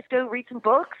 did they just go read some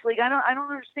books? Like, I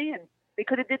don't understand. They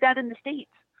could have did that in the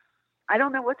States. I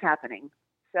don't know what's happening.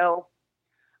 So,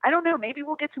 I don't know. Maybe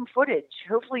we'll get some footage.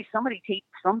 Hopefully somebody taped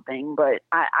something, but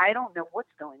I don't know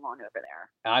what's going on over there.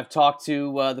 I've talked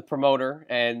to the promoter,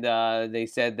 and they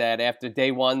said that after day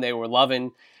one, they were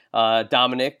loving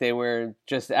Dominic. They were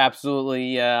just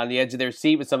absolutely on the edge of their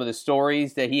seat with some of the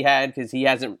stories that he had, because he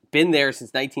hasn't been there since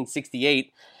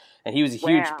 1968, and he was a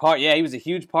huge part. Yeah, he was a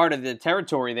huge part of the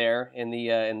territory there in the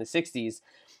 60s.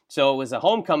 So it was a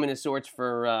homecoming of sorts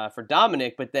for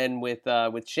Dominic. But then with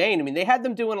Shane, I mean, they had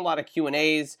them doing a lot of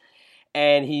Q&As,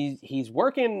 and he's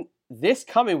working this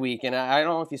coming week. And I don't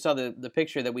know if you saw the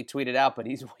picture that we tweeted out, but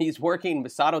he's working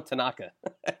Masato Tanaka.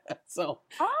 So.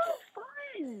 Oh,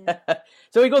 fun.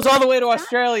 So he goes all the way to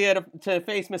Australia to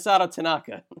face Masato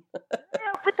Tanaka.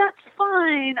 Yeah, but that's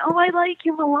fine. Oh, I like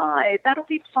him a lot. That'll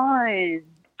be fun.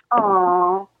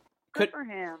 Oh, good for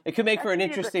him. It could make for an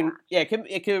interesting. Yeah,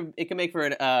 it could make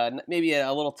for maybe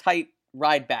a little tight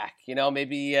ride back. You know,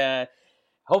 maybe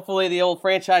hopefully the old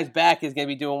franchise back is going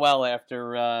to be doing well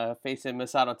after facing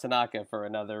Masato Tanaka for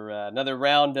another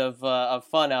round of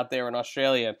fun out there in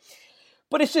Australia.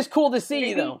 But it's just cool to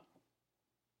see,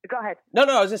 Go ahead. No,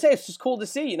 I was going to say, it's just cool to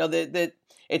see, that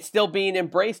it's still being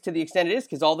embraced to the extent it is,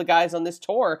 because all the guys on this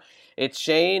tour, it's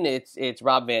Shane, it's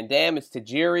Rob Van Dam, it's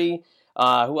Tajiri,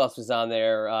 who else was on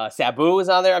there? Sabu was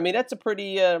on there. I mean, that's a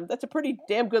pretty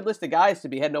damn good list of guys to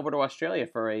be heading over to Australia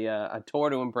for a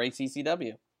tour to embrace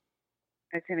ECW.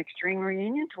 It's an extreme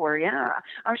reunion tour, yeah.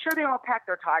 I'm sure they all packed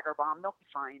their Tiger Bomb. They'll be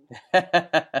fine.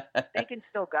 They can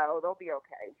still go. They'll be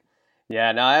okay.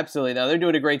 Yeah, no, absolutely. No, they're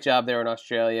doing a great job there in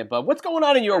Australia. But what's going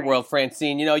on in your world,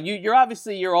 Francine? You know, you're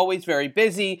always very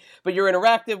busy, but you're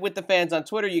interactive with the fans on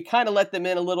Twitter. You kind of let them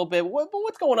in a little bit. But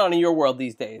what's going on in your world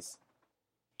these days?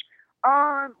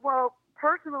 Well,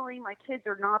 personally, my kids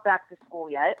are not back to school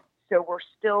yet, so we're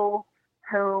still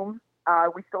home.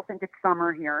 We still think it's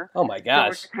summer here. Oh my gosh! So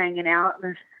we're just hanging out.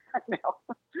 I know.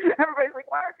 Everybody's like,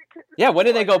 "Why aren't your kids?" Yeah, when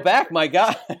do they go back? My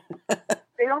God.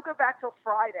 They don't go back till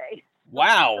Friday.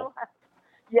 Wow.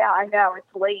 Yeah, I know,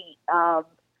 it's late.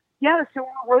 Yeah, so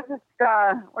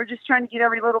we're just trying to get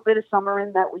every little bit of summer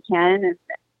in that we can, and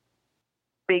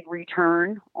big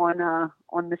return on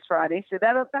this Friday, so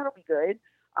that'll be good.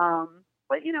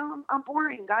 But I'm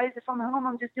boring, guys. If I'm home,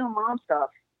 I'm just doing mom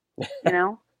stuff.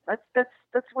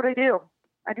 That's what I do.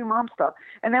 I do mom stuff,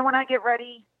 and then when I get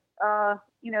ready, to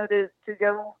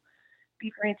go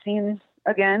be Francine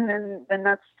again, and then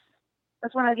that's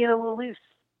when I get a little loose.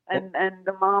 And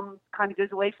the mom kind of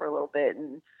goes away for a little bit,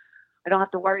 and I don't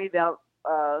have to worry about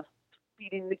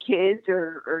feeding the kids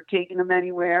or taking them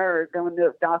anywhere or going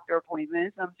to doctor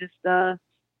appointments. I'm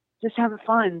just having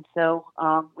fun. So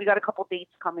we got a couple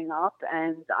dates coming up,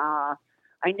 and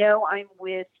I know I'm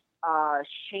with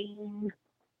Shane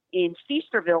in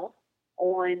Feasterville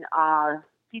on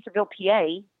Feasterville,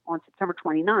 PA on September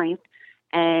 29th,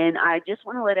 and I just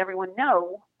want to let everyone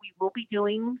know we will be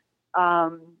doing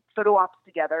photo ops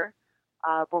together,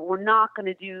 but we're not going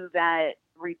to do that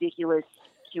ridiculous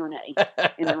Q&A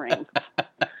in the ring.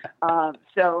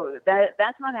 So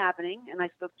that's not happening, and I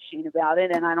spoke to Shane about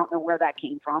it, and I don't know where that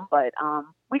came from, but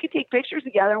we could take pictures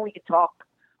together, and we could talk.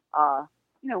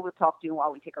 We'll talk to you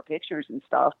while we take our pictures and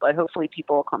stuff, but hopefully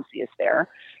people will come see us there.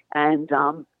 And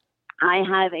I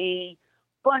have a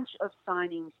bunch of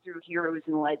signings through Heroes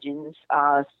and Legends,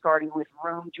 starting with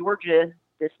Rome, Georgia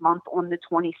this month on the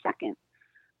 22nd.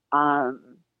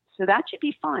 So that should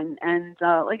be fun. And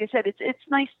like I said, it's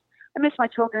nice. I miss my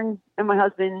children and my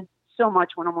husband so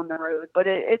much when I'm on the road, but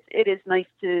it is nice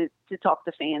to talk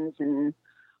to fans and,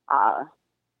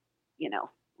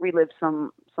 relive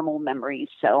some old memories.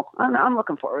 So I'm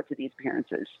looking forward to these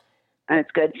appearances. And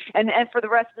it's good. And for the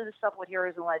rest of the stuff with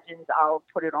Heroes and Legends, I'll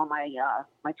put it on my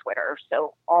my Twitter.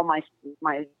 So all my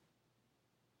will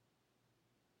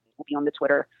be on the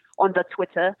Twitter.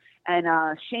 And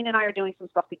Shane and I are doing some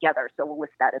stuff together, so we'll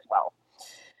list that as well.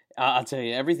 I'll tell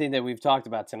you, everything that we've talked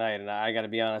about tonight, and I got to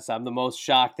be honest, I'm the most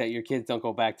shocked that your kids don't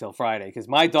go back till Friday, because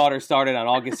my daughter started on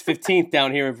August 15th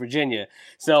down here in Virginia.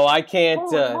 So I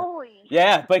can't...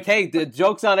 yeah, but hey, the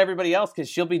joke's on everybody else, because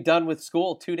she'll be done with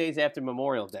school 2 days after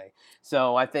Memorial Day.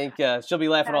 So I think she'll be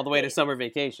laughing all the way to summer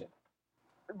vacation.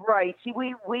 Right. See,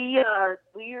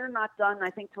 we're not done, I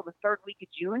think, till the third week of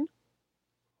June.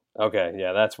 Okay,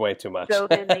 yeah, that's way too much. So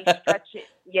then they stretch it.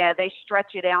 Yeah, they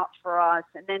stretch it out for us.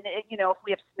 And then, if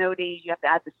we have snow days, you have to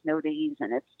add the snow days,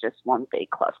 and it's just one big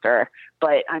cluster.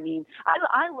 But, I mean,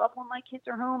 I love when my kids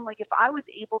are home. Like, if I was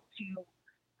able to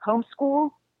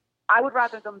homeschool, I would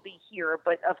rather them be here.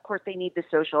 But, of course, they need the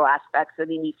social aspects, so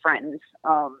they need friends.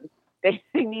 They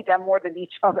need them more than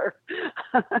each other.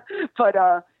 But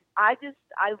I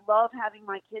love having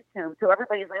my kids home. So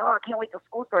everybody's like, oh, I can't wait till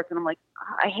school starts. And I'm like,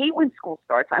 I hate when school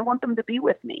starts. I want them to be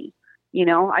with me.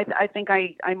 I think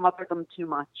I mother them too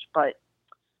much, but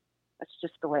that's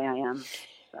just the way I am.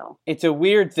 So it's a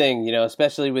weird thing,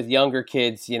 especially with younger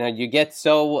kids. You get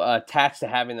so attached to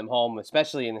having them home,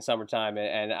 especially in the summertime.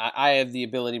 And I have the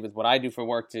ability with what I do for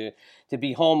work to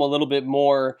be home a little bit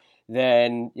more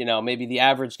than, maybe the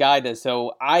average guy does.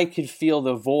 So I could feel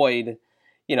the void,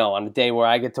 on a day where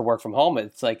I get to work from home.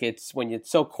 It's like, it's when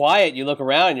it's so quiet, you look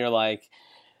around and you're like,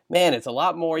 man, it's a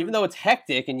lot more, even though it's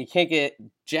hectic and you can't get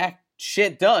jack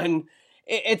shit done.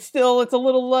 It's a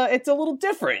little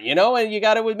different, and you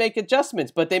got to make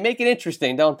adjustments, but they make it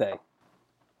interesting, don't they?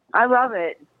 I love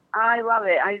it.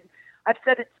 I've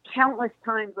said it countless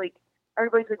times. Like,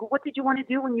 everybody's like, well, what did you want to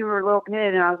do when you were a little kid?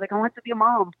 And I was like, I wanted to be a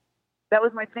mom. That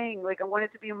was my thing. Like, I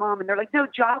wanted to be a mom. And they're like, no,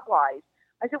 job-wise.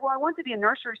 I said, well, I want to be a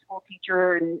nursery school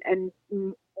teacher and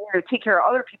take care of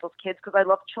other people's kids because I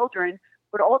love children.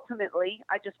 But ultimately,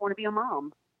 I just want to be a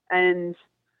mom. And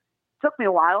it took me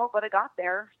a while, but I got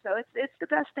there. So it's the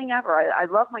best thing ever. I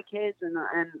love my kids and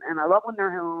I love when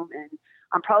they're home. And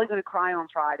I'm probably going to cry on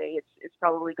Friday. It's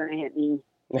probably going to hit me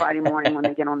Friday morning when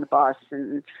they get on the bus,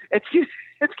 and it's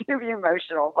going to be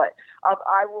emotional. But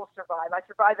I will survive. I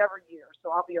survive every year,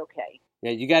 so I'll be okay.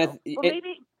 Yeah, you got to. Well,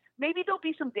 maybe there'll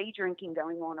be some day drinking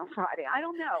going on Friday. I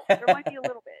don't know. There might be a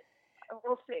little bit.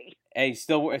 We'll see. Hey,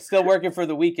 still working for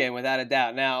the weekend without a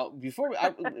doubt. Now,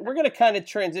 we're going to kind of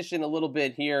transition a little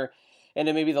bit here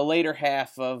into maybe the later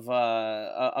half of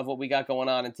what we got going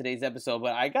on in today's episode.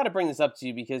 But I got to bring this up to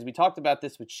you because we talked about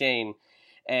this with Shane.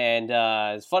 And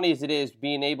as funny as it is,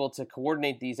 being able to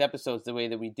coordinate these episodes the way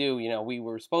that we do, we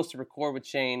were supposed to record with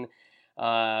Shane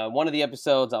one of the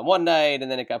episodes on one night, and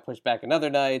then it got pushed back another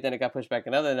night, then it got pushed back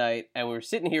another night, and we were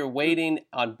sitting here waiting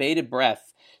on bated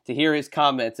breath to hear his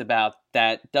comments about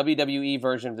that WWE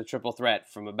version of the Triple Threat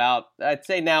from about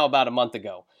a month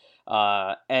ago.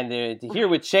 And to hear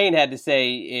what Shane had to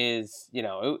say is,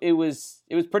 it was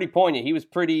pretty poignant. He was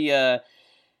pretty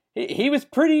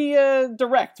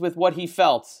direct with what he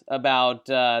felt about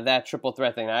that Triple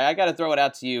Threat thing. I got to throw it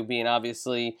out to you, being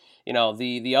obviously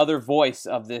the other voice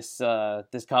of this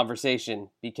conversation,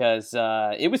 because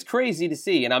it was crazy to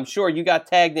see, and I'm sure you got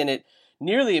tagged in it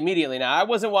nearly immediately. Now, I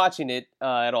wasn't watching it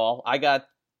at all. I got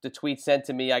the tweet sent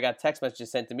to me. I got text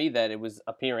messages sent to me that it was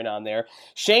appearing on there.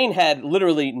 Shane had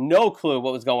literally no clue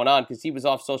what was going on because he was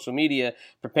off social media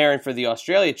preparing for the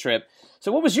Australia trip.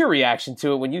 So what was your reaction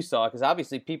to it when you saw it? Because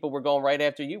obviously people were going right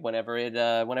after you whenever it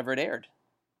aired.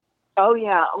 Oh,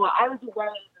 yeah. Well, I was away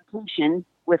on vacation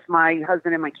with my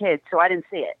husband and my kids, so I didn't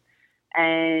see it.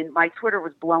 And my Twitter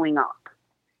was blowing up.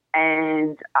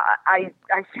 And I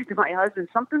said to my husband,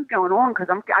 something's going on because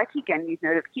I keep getting these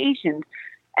notifications.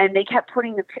 And they kept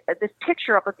putting this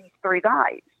picture up of these three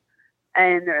guys.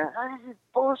 And they're, this is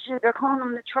bullshit. They're calling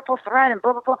them the Triple Threat and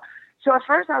blah, blah, blah. So at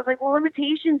first I was like, well,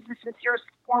 imitation's the sincerest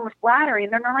form of flattery.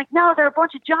 And then they're like, no, they're a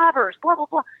bunch of jobbers, blah, blah,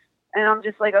 blah. And I'm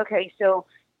just like, okay, so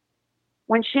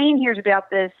when Shane hears about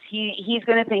this, he's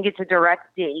going to think it's a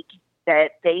direct dig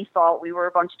that they thought we were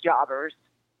a bunch of jobbers.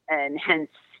 And hence,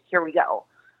 here we go.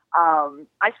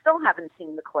 I still haven't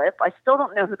seen the clip. I still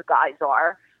don't know who the guys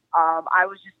are. I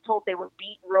was just told they were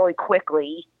beaten really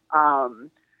quickly. I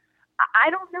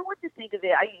don't know what to think of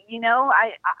it.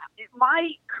 My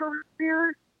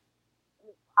career,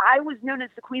 I was known as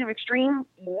the Queen of Extreme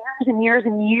years and years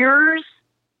and years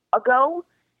ago.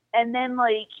 And then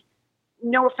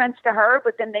no offense to her,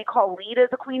 but then they call Lita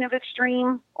the Queen of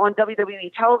Extreme on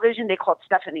WWE television. They called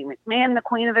Stephanie McMahon the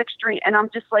Queen of Extreme. And I'm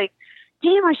just like,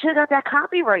 damn, I should have got that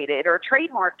copyrighted or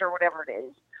trademarked or whatever it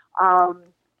is.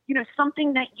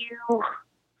 Something that you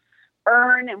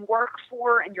earn and work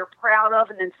for and you're proud of,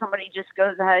 and then somebody just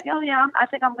goes ahead, oh yeah, I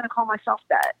think I'm going to call myself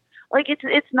that. Like,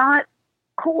 it's not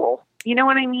cool. You know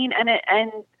what I mean? And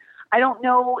I don't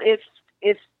know if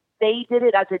they did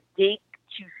it as a dig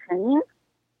to Shane.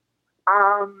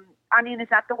 I mean, is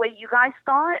that the way you guys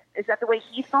thought? Is that the way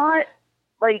he thought?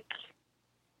 Like,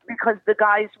 because the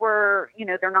guys were,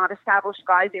 they're not established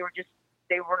guys. They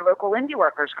were local indie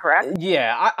workers, correct?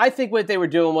 Yeah, I think what they were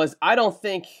doing was, I don't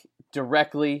think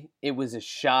directly it was a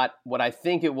shot. What I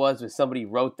think it was somebody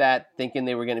wrote that thinking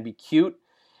they were going to be cute.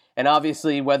 And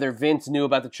obviously, whether Vince knew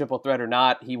about the triple threat or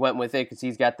not, he went with it because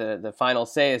he's got the final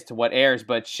say as to what airs.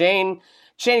 But Shane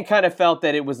kind of felt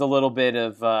that it was a little bit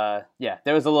of,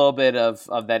 there was a little bit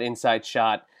of that inside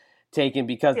shot taken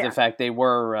because of the fact they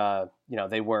were,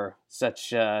 they were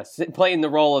such, playing the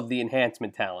role of the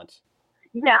enhancement talent.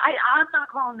 Yeah, I'm not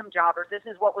calling them jobbers. This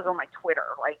is what was on my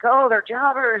Twitter. Like, oh, they're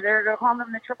jobbers. They're calling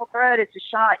them the triple threat. It's a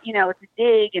shot. It's a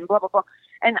dig and blah, blah, blah.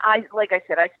 And like I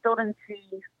said, I still didn't see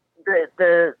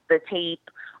the tape.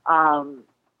 I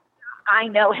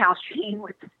know how Shane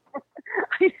would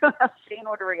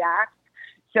react.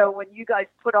 So when you guys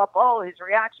put up his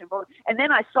reaction, and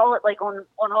then I saw it like on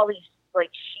all these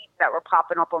like sheets that were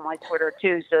popping up on my Twitter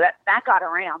too. So that got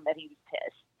around that he was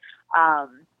pissed.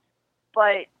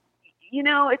 But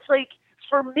it's like,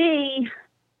 for me,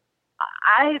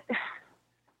 I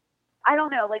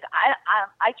don't know. Like,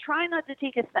 I try not to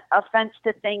take offense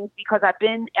to things because I've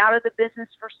been out of the business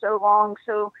for so long.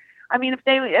 So, I mean, if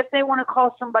they want to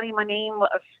call somebody my name,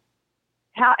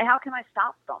 how can I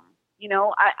stop them?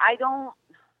 I don't.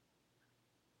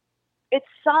 It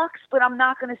sucks, but I'm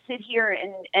not going to sit here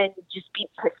and just be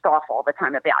pissed off all the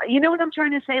time about it. You know what I'm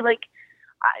trying to say? Like,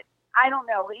 I don't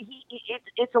know.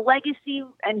 It's a legacy,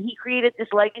 and he created this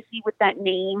legacy with that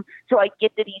name. So I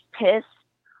get that he's pissed.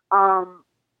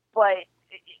 But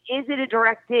is it a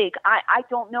direct dig? I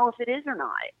don't know if it is or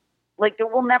not. Like,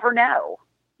 we'll never know.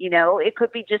 It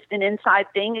could be just an inside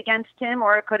thing against him,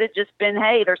 or it could have just been,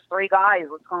 hey, there's 3 guys.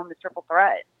 Let's call them the triple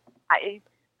threat.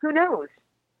 Who knows?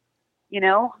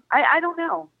 I don't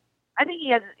know. I think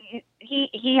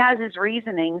he has his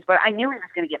reasonings, but I knew he was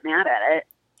going to get mad at it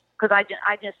because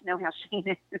I just know how Shane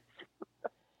is.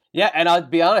 Yeah, and I'll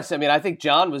be honest. I mean, I think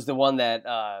John was the one that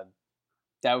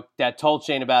told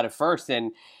Shane about it first,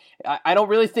 and I don't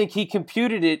really think he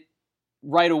computed it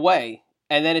right away.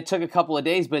 And then it took a couple of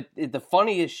days, but the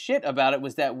funniest shit about it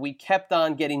was that we kept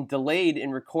on getting delayed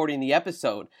in recording the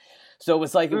episode. So it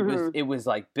was like it was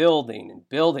like building,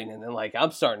 and then like I'm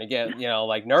starting to get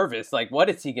like nervous. Like, what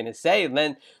is he gonna say? And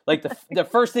then like the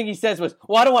first thing he says was,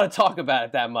 "Well, I don't want to talk about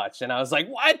it that much." And I was like,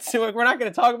 "What? We're not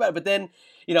going to talk about it." But then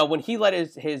when he let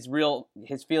his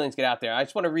feelings get out there, I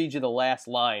just want to read you the last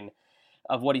line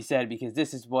of what he said, because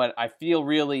this is what I feel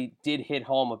really did hit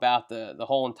home about the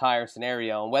whole entire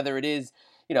scenario, and whether it is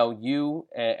you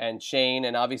and Shane,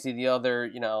 and obviously the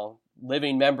other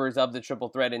living members of the triple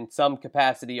threat in some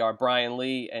capacity are Brian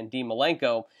Lee and Dean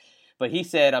Malenko. But he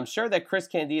said, "I'm sure that Chris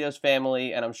Candido's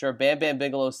family, and I'm sure Bam Bam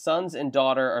Bigelow's sons and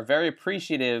daughter are very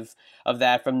appreciative of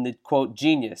that from the, quote,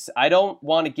 genius. I don't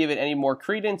want to give it any more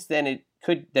credence than it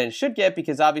should get,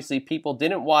 because obviously people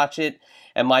didn't watch it,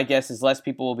 and my guess is less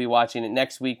people will be watching it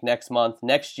next week, next month,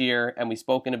 next year, and we've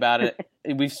spoken about it.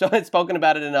 We've spoken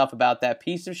about it enough about that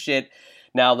piece of shit.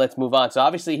 Now let's move on." So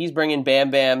obviously he's bringing Bam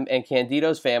Bam and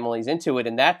Candido's families into it,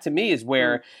 and that to me is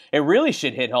where it really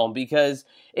should hit home, because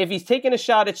if he's taking a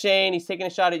shot at Shane, he's taking a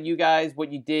shot at you guys,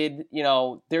 what you did,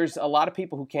 there's a lot of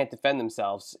people who can't defend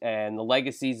themselves, and the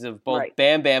legacies of both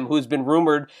Bam Bam, who's been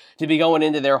rumored to be going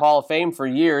into their Hall of Fame for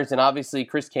years, and obviously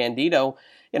Chris Candido,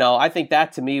 I think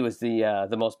that to me was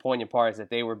the most poignant part, is that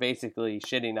they were basically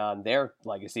shitting on their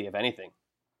legacy, if anything.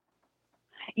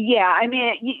 Yeah, I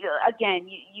mean,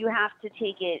 you have to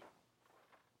take it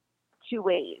 2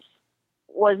 ways.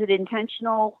 Was it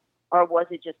intentional, or was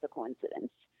it just a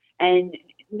coincidence? And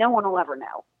no one will ever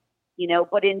know,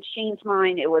 but in Shane's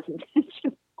mind, it was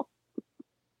intentional.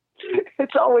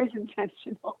 It's always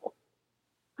intentional.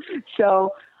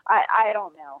 So I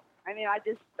don't know. I mean, I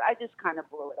just kind of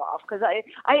blew it off, because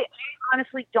I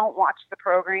honestly don't watch the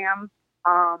program.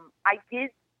 I did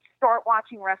start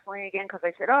watching wrestling again because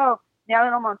I said, oh, now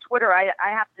that I'm on Twitter, I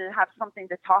have to have something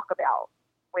to talk about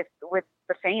with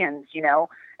the fans,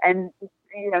 and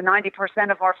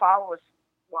 90% of our followers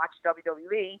watch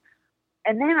WWE,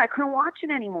 and then I couldn't watch it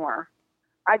anymore.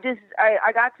 I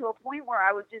got to a point where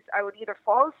I would either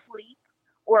fall asleep,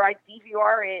 or I'd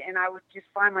DVR it and I would just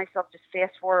find myself just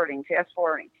fast forwarding.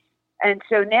 And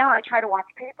so now I try to watch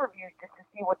pay-per-views just to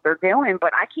see what they're doing,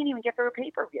 but I can't even get through a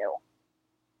pay-per-view,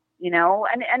 you know,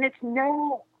 and it's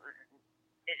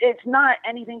not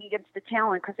anything against the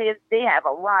talent, because they have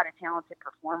a lot of talented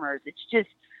performers. It's just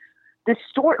the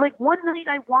story. Like one night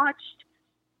I watched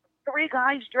 3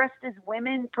 guys dressed as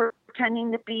women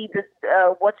pretending to be the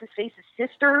what's-his-face's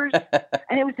sisters,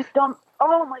 and it was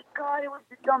oh my God, it was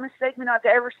the dumbest segment I've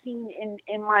ever seen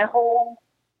in my whole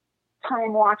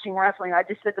time watching wrestling. I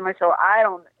just said to myself, I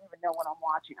don't even know what I'm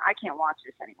watching. I can't watch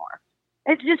this anymore.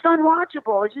 It's just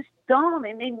unwatchable. It's just dumb.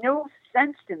 It made no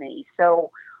sense to me. So,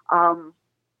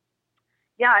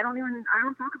 yeah, I don't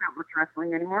talk about much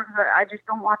wrestling anymore because I just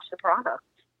don't watch the product.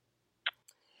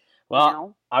 Well, you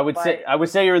know? I would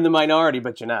say you're in the minority,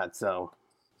 but you're not. So,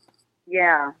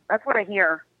 yeah, that's what I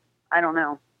hear. I don't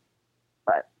know,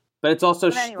 but it's also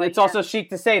anyway, also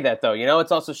chic to say that, though. You know,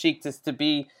 it's also chic to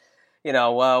be, you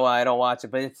know, well, I don't watch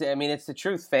it, but it's the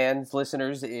truth, fans,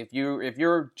 listeners. If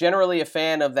you're generally a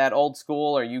fan of that old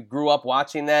school, or you grew up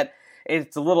watching that,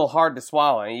 it's a little hard to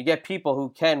swallow. And you get people who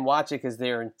can watch it because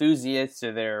they're enthusiasts,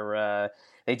 or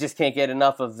they just can't get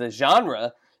enough of the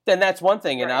genre. Then that's one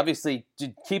thing. And right. Obviously,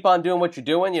 to keep on doing what you're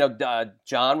doing. You know,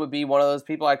 John would be one of those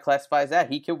people I'd classify as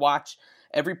that. He could watch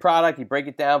every product. He'd break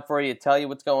it down for you, tell you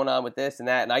what's going on with this and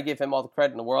that. And I give him all the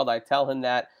credit in the world. I tell him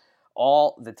that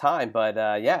all the time. But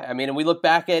yeah, I mean, and we look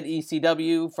back at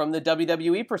ECW from the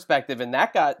WWE perspective, and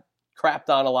that got crapped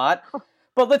on a lot.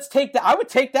 But let's take that. I would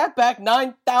take that back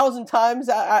 9,000 times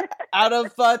out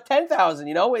of 10,000.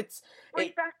 You know,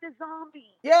 Bring back the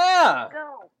zombie. Yeah.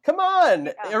 Go. Come on.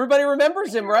 Yeah. Everybody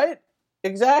remembers him, right?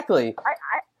 Exactly.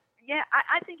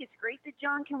 I think it's great that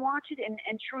John can watch it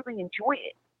and truly enjoy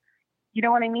it. You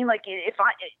know what I mean? Like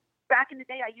back in the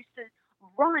day, I used to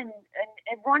run and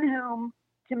run home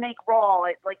to make Raw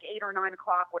at like 8 or 9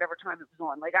 o'clock, whatever time it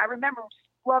was on. Like I remember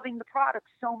loving the product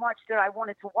so much that I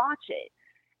wanted to watch it,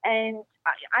 and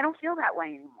I don't feel that way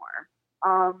anymore.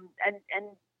 And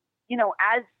you know,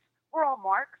 as we're all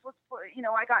marks, you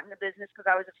know, I got in the business because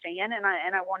I was a fan, and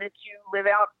I wanted to live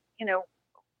out, you know,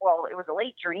 well, it was a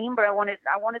late dream, but I wanted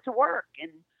to work,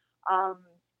 and I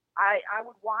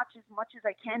would watch as much as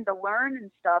I can to learn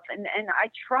and stuff, and I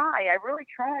really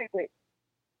try, but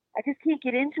I just can't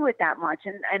get into it that much,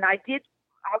 and I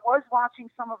was watching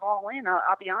some of All In.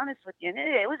 I'll be honest with you, and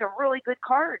it was a really good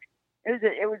card. It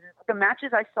was the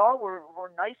matches I saw were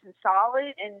nice and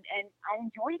solid, and I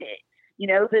enjoyed it. You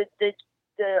know, the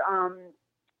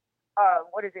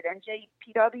what is it,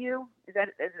 NJPW? Is that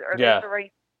the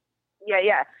right?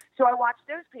 Yeah. So I watched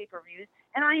those pay-per-views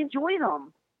and I enjoy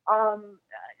them.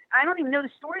 I don't even know the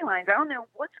storylines. I don't know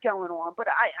what's going on, but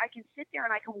I can sit there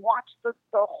and I can watch the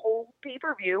whole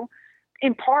pay-per-view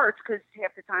in parts, because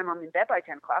half the time I'm in bed by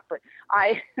 10 o'clock, but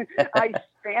I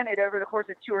span it over the course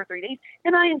of 2 or 3 days,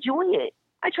 and I enjoy it.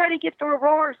 I try to get through a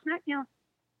Raw or SmackDown.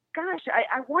 Gosh,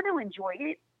 I want to enjoy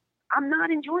it. I'm not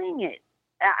enjoying it.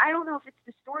 I don't know if it's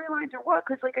the storylines or what,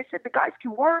 because like I said, the guys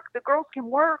can work, the girls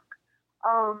can work.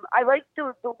 I like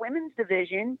the women's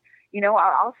division. You know,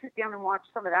 I'll sit down and watch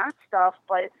some of that stuff,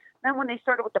 but then when they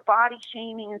started with the body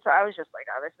shaming, and so I was just like,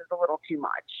 oh, this is a little too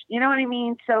much. You know what I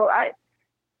mean? So I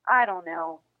don't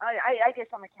know. I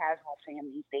guess I'm a casual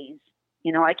fan these days.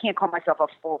 You know, I can't call myself a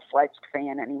full-fledged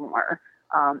fan anymore.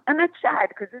 And that's sad,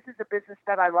 because this is a business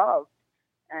that I love.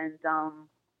 And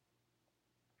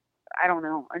I don't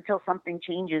know. Until something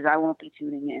changes, I won't be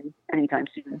tuning in anytime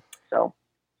soon. So,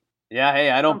 yeah, hey,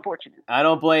 I don't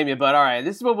blame you. But all right,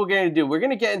 this is what we're going to do. We're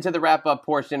going to get into the wrap-up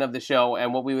portion of the show.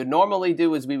 And what we would normally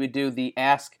do is we would do the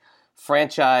Ask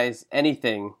Franchise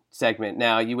Anything segment.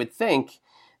 Now, you would think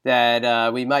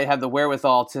that we might have the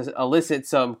wherewithal to elicit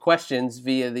some questions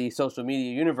via the social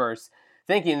media universe,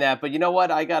 thinking that. But you know what?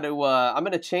 I'm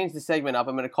going to change the segment up.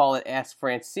 I'm going to call it Ask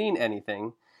Francine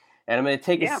Anything. And I'm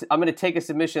going to take a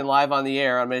submission live on the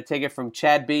air. I'm going to take it from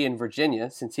Chad B in Virginia,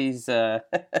 since he's the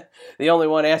only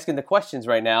one asking the questions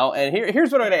right now. And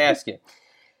here's what I'm going to ask you.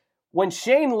 When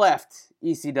Shane left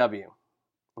ECW,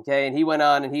 okay, and he went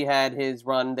on and he had his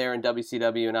run there in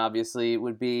WCW, and obviously it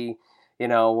would be, you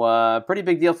know, a pretty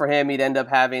big deal for him. He'd end up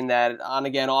having that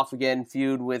on-again, off-again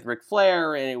feud with Ric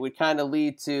Flair, and it would kind of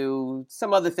lead to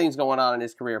some other things going on in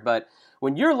his career. But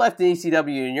when you're left in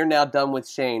ECW and you're now done with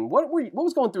Shane, what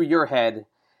was going through your head,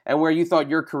 and where you thought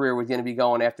your career was going to be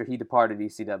going after he departed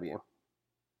ECW?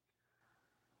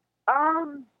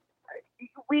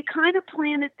 We kind of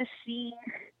planted the seed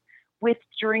with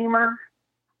Dreamer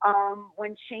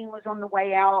when Shane was on the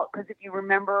way out, because if you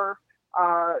remember,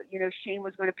 you know, Shane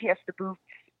was going to pass the boots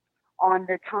on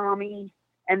to Tommy,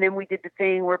 And then we did the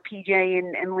thing where PJ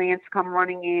and Lance come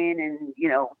running in, and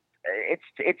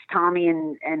it's Tommy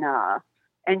and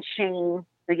Shane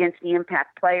against the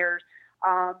Impact players.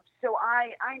 So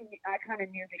I kind of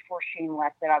knew before Shane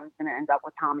left that I was going to end up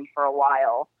with Tommy for a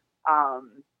while.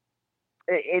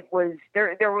 It was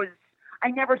there was, I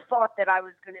never thought that I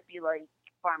was going to be like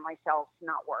by myself,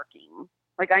 not working.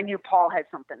 Like, I knew Paul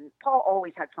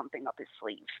always had something up his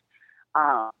sleeve.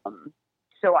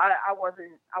 So I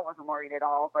wasn't worried at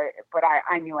all, but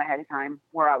I knew ahead of time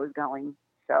where I was going.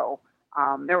 So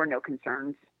there were no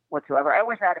concerns whatsoever. I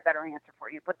wish I had a better answer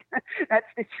for you, but that's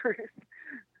the truth.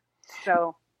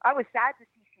 So I was sad to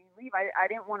see Shane leave. I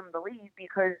didn't want him to leave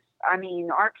because, I mean,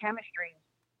 our chemistry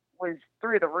was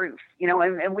through the roof,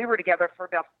 and we were together for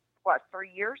about, 3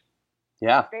 years?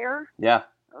 Yeah. There? Yeah.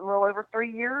 A little over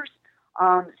 3 years.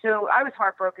 So I was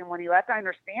heartbroken when he left. I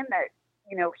understand that,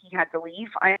 he had to leave.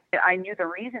 I knew the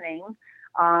reasoning,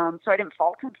 so I didn't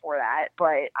fault him for that.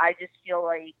 But I just feel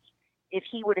like if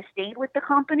he would have stayed with the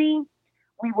company,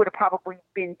 we would have probably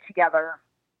been together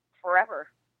forever,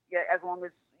 as long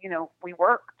as, we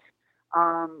worked.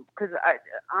 Because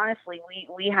honestly,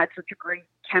 we had such a great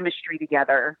chemistry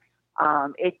together.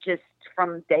 It just,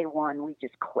 from day one, we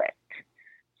just clicked.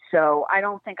 So I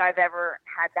don't think I've ever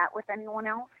had that with anyone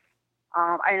else.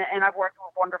 And I've worked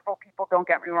with wonderful people, don't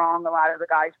get me wrong. A lot of the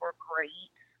guys were great,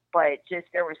 but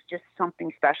there was just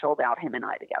something special about him and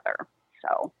I together.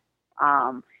 So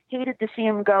hated to see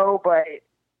him go, but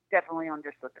definitely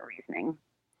understood the reasoning.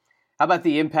 How about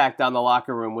the impact on the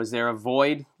locker room? Was there a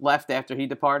void left after he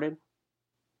departed?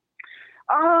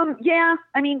 Yeah.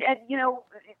 I mean,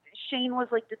 Shane was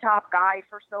like the top guy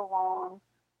for so long.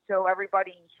 So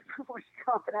everybody was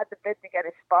chomping at the bit to get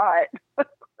a spot,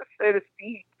 so to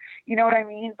speak. You know what I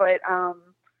mean? But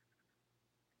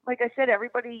like I said,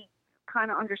 everybody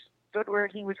kind of understood where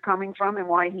he was coming from and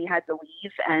why he had to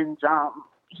leave. And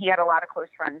he had a lot of close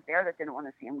friends there that didn't want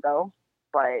to see him go.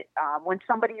 But when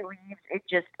somebody leaves, it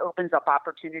just opens up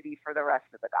opportunity for the rest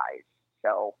of the guys.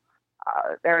 So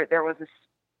there was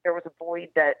a void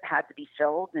that had to be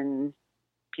filled, and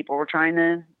people were trying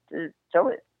to fill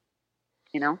it.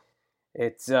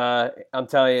 It's I'm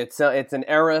telling you, it's an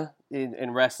era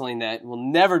in wrestling that will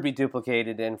never be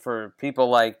duplicated. And for people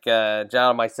like John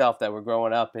and myself that were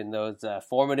growing up in those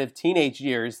formative teenage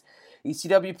years,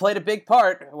 ECW played a big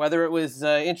part, whether it was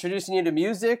introducing you to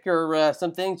music or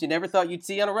some things you never thought you'd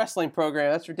see on a wrestling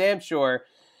program. That's for damn sure.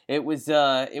 It was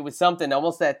something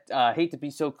almost that hate to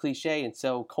be so cliche and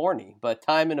so corny, but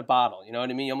time in a bottle. You know what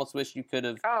I mean? You almost wish you could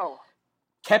have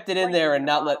kept it in there and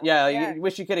not let. Yeah, you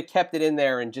wish you could have kept it in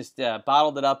there and just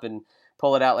bottled it up and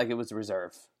pull it out like it was a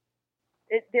reserve.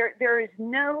 There is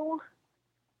no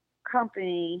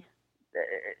company,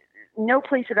 no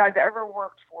place that I've ever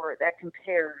worked for that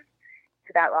compares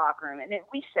to that locker room. And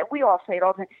we all say it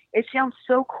all the time. It sounds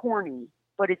so corny,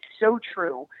 but it's so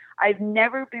true. I've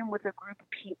never been with a group of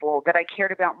people that I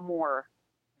cared about more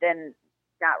than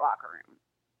that locker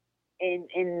room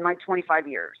in my 25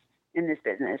 years in this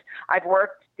business. I've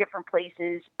worked different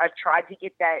places. I've tried to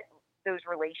get those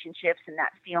relationships and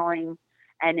that feeling,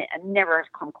 and it never has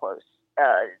come close.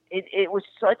 It was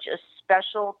such a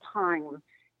special time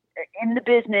in the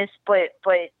business, but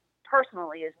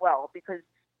personally as well, because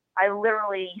I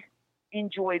literally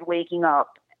enjoyed waking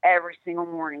up every single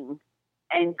morning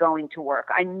and going to work.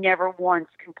 I never once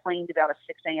complained about a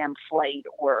 6 a.m. flight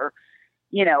or,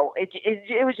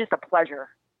 it was just a pleasure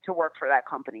to work for that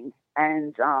company,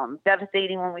 and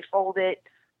devastating when we folded.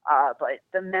 But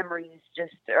the memories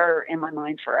just are in my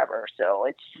mind forever. So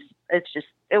it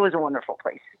was a wonderful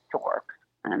place to work.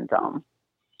 And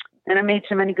I made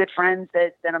so many good friends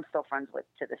that I'm still friends with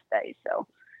to this day. So,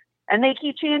 and they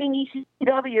keep chanting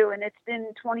ECW, and it's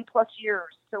been 20 plus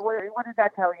years. So what does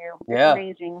that tell you? Yeah. It's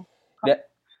amazing.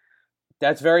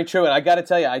 That's very true, and I got to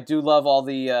tell you, I do love all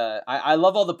the I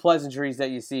love all the pleasantries that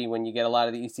you see when you get a lot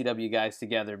of the ECW guys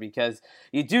together, because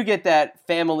you do get that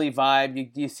family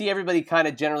vibe. You see everybody kind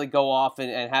of generally go off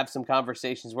and have some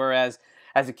conversations, whereas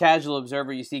as a casual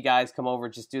observer, you see guys come over,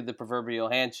 just do the proverbial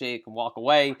handshake and walk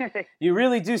away. You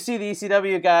really do see the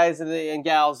ECW guys and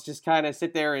gals just kind of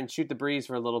sit there and shoot the breeze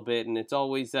for a little bit, and it's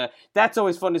always that's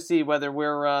always fun to see, whether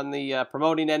we're on the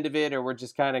promoting end of it or we're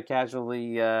just kind of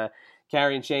casually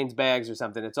carrying Shane's bags or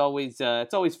something. It's always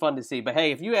fun to see. But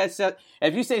hey, if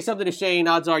you say something to Shane,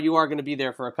 odds are you are going to be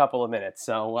there for a couple of minutes.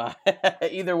 So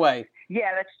either way.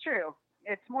 Yeah, that's true.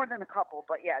 It's more than a couple,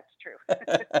 but yeah, it's true.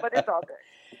 But it's all good.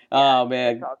 Oh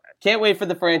man, can't wait for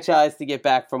the franchise to get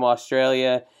back from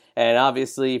Australia. And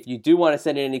obviously, if you do want to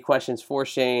send in any questions for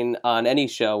Shane on any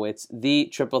show, it's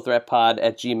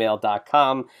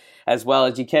thetriplethreatpod@gmail.com, as well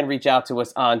as you can reach out to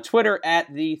us on Twitter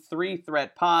at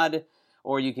the3threatpod,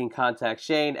 or you can contact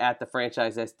Shane at the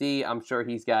Franchise SD. I'm sure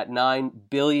he's got 9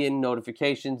 billion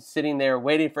notifications sitting there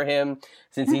waiting for him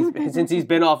since he's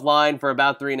been offline for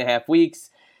about 3.5 weeks.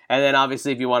 And then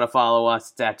obviously, if you want to follow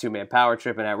us, it's at Two Man Power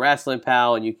Trip and at Wrestling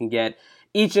Pal, and you can get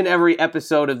each and every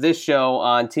episode of this show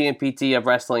on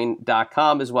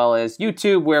tnptofwrestling.com, as well as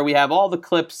YouTube, where we have all the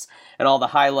clips and all the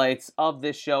highlights of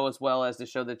this show, as well as the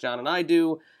show that John and I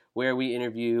do, where we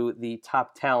interview the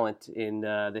top talent in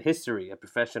the history of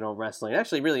professional wrestling.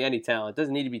 Actually, really any talent. It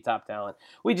doesn't need to be top talent.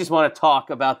 We just want to talk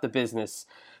about the business.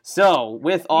 So,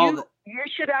 with all you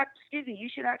should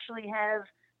actually have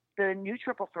the new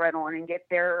Triple Threat on and get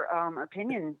their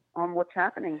opinion on what's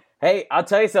happening. Hey, I'll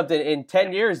tell you something. In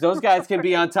 10 years, those guys can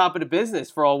be on top of the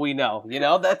business for all we know. You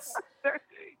know, that's... they're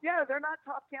not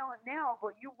top talent now,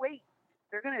 but you wait.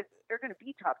 They're gonna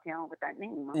be top talent with that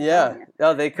name.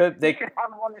 No, they could. They should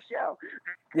have them on the show.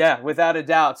 Yeah, without a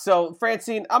doubt. So,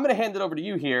 Francine, I'm going to hand it over to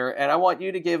you here, and I want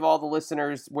you to give all the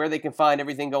listeners where they can find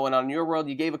everything going on in your world.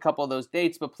 You gave a couple of those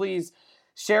dates, but please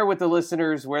share with the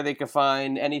listeners where they can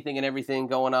find anything and everything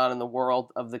going on in the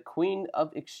world of the Queen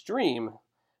of Extreme,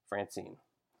 Francine.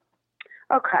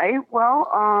 Okay, well,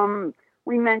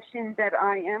 we mentioned that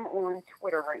I am on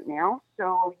Twitter right now,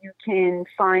 so you can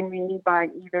find me by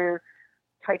either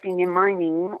typing in my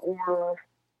name or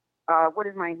what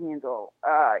is my handle?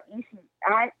 At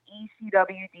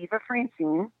ECW Diva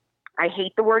Francine. I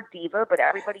hate the word diva, but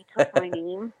everybody took my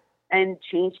name and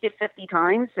changed it 50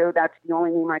 times, so that's the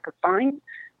only name I could find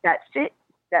that fit,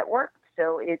 that worked.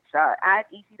 So it's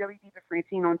at ECW Diva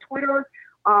Francine on Twitter.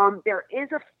 There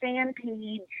is a fan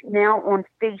page now on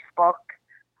Facebook.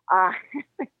 I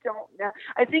don't know.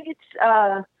 I think it's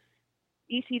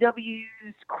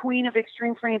ECW's Queen of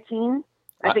Extreme Francine.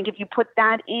 I think if you put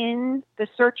that in the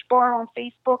search bar on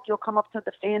Facebook, you'll come up to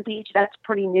the fan page. That's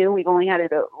pretty new. We've only had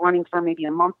it running for maybe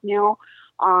a month now.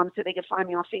 So they can find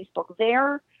me on Facebook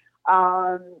there.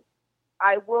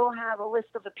 I will have a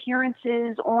list of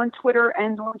appearances on Twitter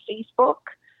and on Facebook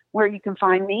where you can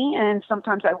find me. And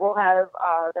sometimes I will have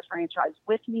the franchise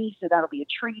with me. So that'll be a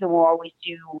treat. And we'll always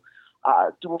do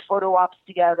dual photo ops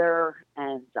together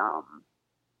and,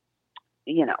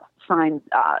 sign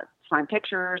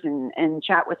pictures and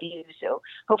chat with you. So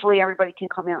hopefully everybody can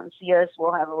come out and see us.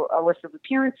 We'll have a list of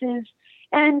appearances.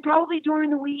 And probably during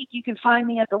the week, you can find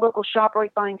me at the local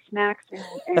ShopRite buying snacks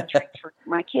and treats for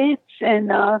my kids.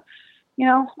 And, I'll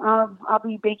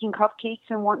be baking cupcakes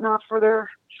and whatnot for their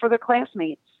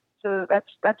classmates. So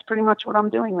that's pretty much what I'm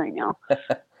doing right now.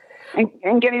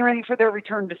 and getting ready for their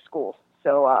return to school.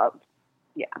 So,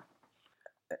 yeah.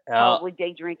 Probably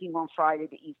day drinking on Friday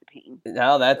to ease the pain.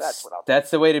 No, that's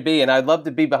the way to be, and I'd love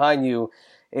to be behind you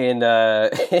in a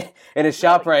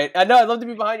ShopRite. I know I'd love to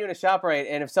be behind you in a ShopRite,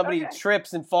 and if somebody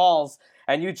trips and falls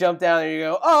and you jump down and you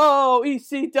go, "Oh,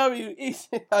 ECW!"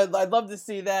 I'd love to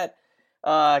see that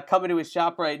coming to a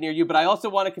ShopRite near you. But I also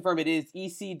want to confirm it is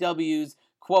ECW's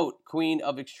quote Queen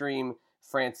of Extreme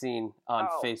Francine on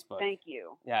Facebook. Thank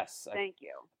you. Yes. Thank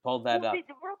you. Pulled that up.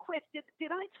 Real quick,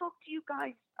 did I talk to you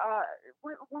guys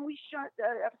when we shot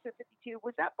episode 52?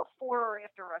 Was that before or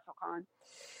after WrestleCon?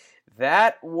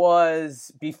 That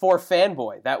was before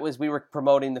Fanboy. We were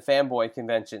promoting the Fanboy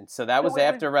convention. So that was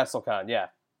after WrestleCon, yeah.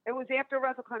 It was after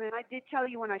WrestleCon, and I did tell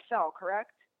you when I fell,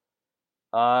 correct?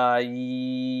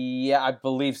 Yeah, I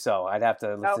believe so. I'd have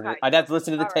to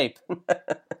listen to the tape.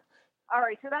 All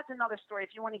right, so that's another story. If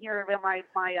you want to hear about my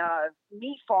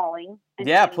me falling.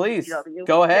 Yeah, please.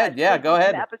 Go ahead. Yeah, go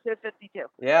ahead. Episode 52.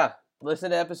 Yeah,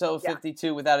 listen to episode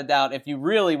 52 without a doubt. If you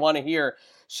really want to hear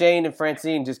Shane and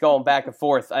Francine just going back and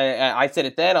forth, I said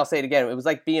it then, I'll say it again. It was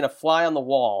like being a fly on the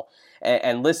wall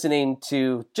and listening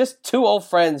to just two old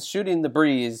friends shooting the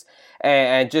breeze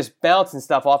and just bouncing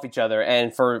stuff off each other.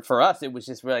 And for us, it was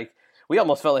just like, we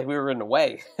almost felt like we were in the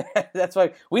way. That's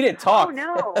why we didn't talk. Oh,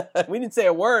 no. We didn't say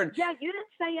a word. Yeah, you didn't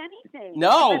say anything.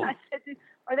 No. I said,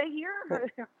 are they here? Is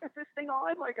this thing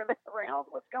on? Like, are they around?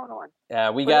 What's going on? Yeah,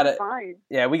 we got to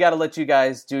let you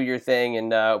guys do your thing.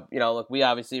 And, look, we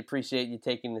obviously appreciate you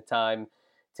taking the time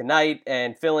tonight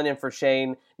and filling in for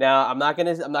Shane. Now, I'm not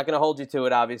gonna hold you to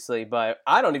it, obviously, but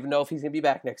I don't even know if he's gonna be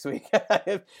back next week.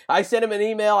 I sent him an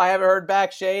email. I haven't heard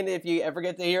back. Shane, if you ever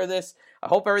get to hear this, I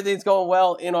hope everything's going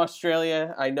well in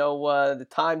Australia. I know the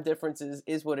time difference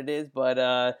is what it is,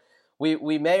 but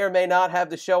we may or may not have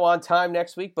the show on time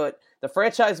next week. But the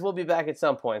franchise will be back at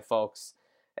some point, folks.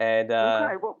 And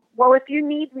okay. Well, if you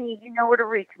need me, you know where to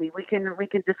reach me. We can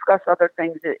discuss other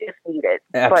things if needed.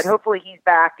 But hopefully he's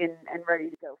back and ready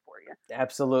to go for you.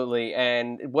 Absolutely.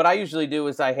 And what I usually do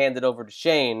is I hand it over to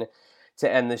Shane to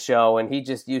end the show, and he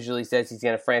just usually says he's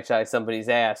going to franchise somebody's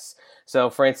ass. So,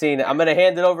 Francine, I'm going to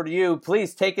hand it over to you.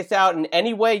 Please take us out in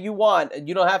any way you want.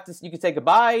 You don't have to. You can say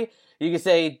goodbye. You can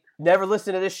say never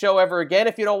listen to this show ever again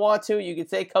if you don't want to. You can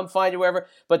say come find you wherever.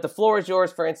 But the floor is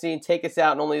yours, Francine. Take us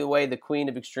out in only the way the Queen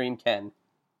of Extreme can.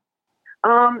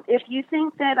 If you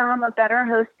think that I'm a better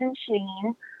host than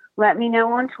Shane, let me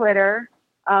know on Twitter.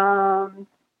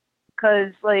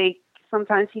 Because,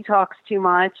 sometimes he talks too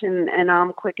much and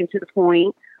I'm quick and to the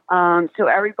point. So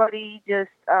everybody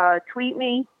just tweet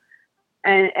me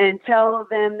and tell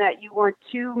them that you want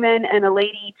 2 men and a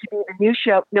lady to be in the new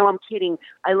show. No, I'm kidding.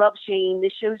 I love Shane.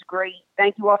 This show's great.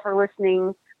 Thank you all for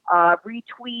listening.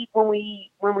 Retweet when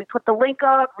we put the link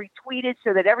up. Retweet it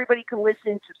so that everybody can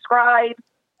listen. Subscribe.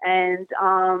 And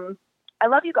I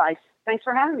love you guys. Thanks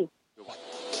for having me.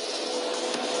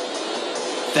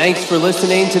 Thanks for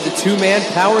listening to the 2-man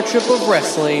power trip of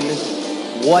wrestling.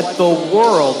 What the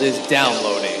world is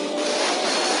downloading.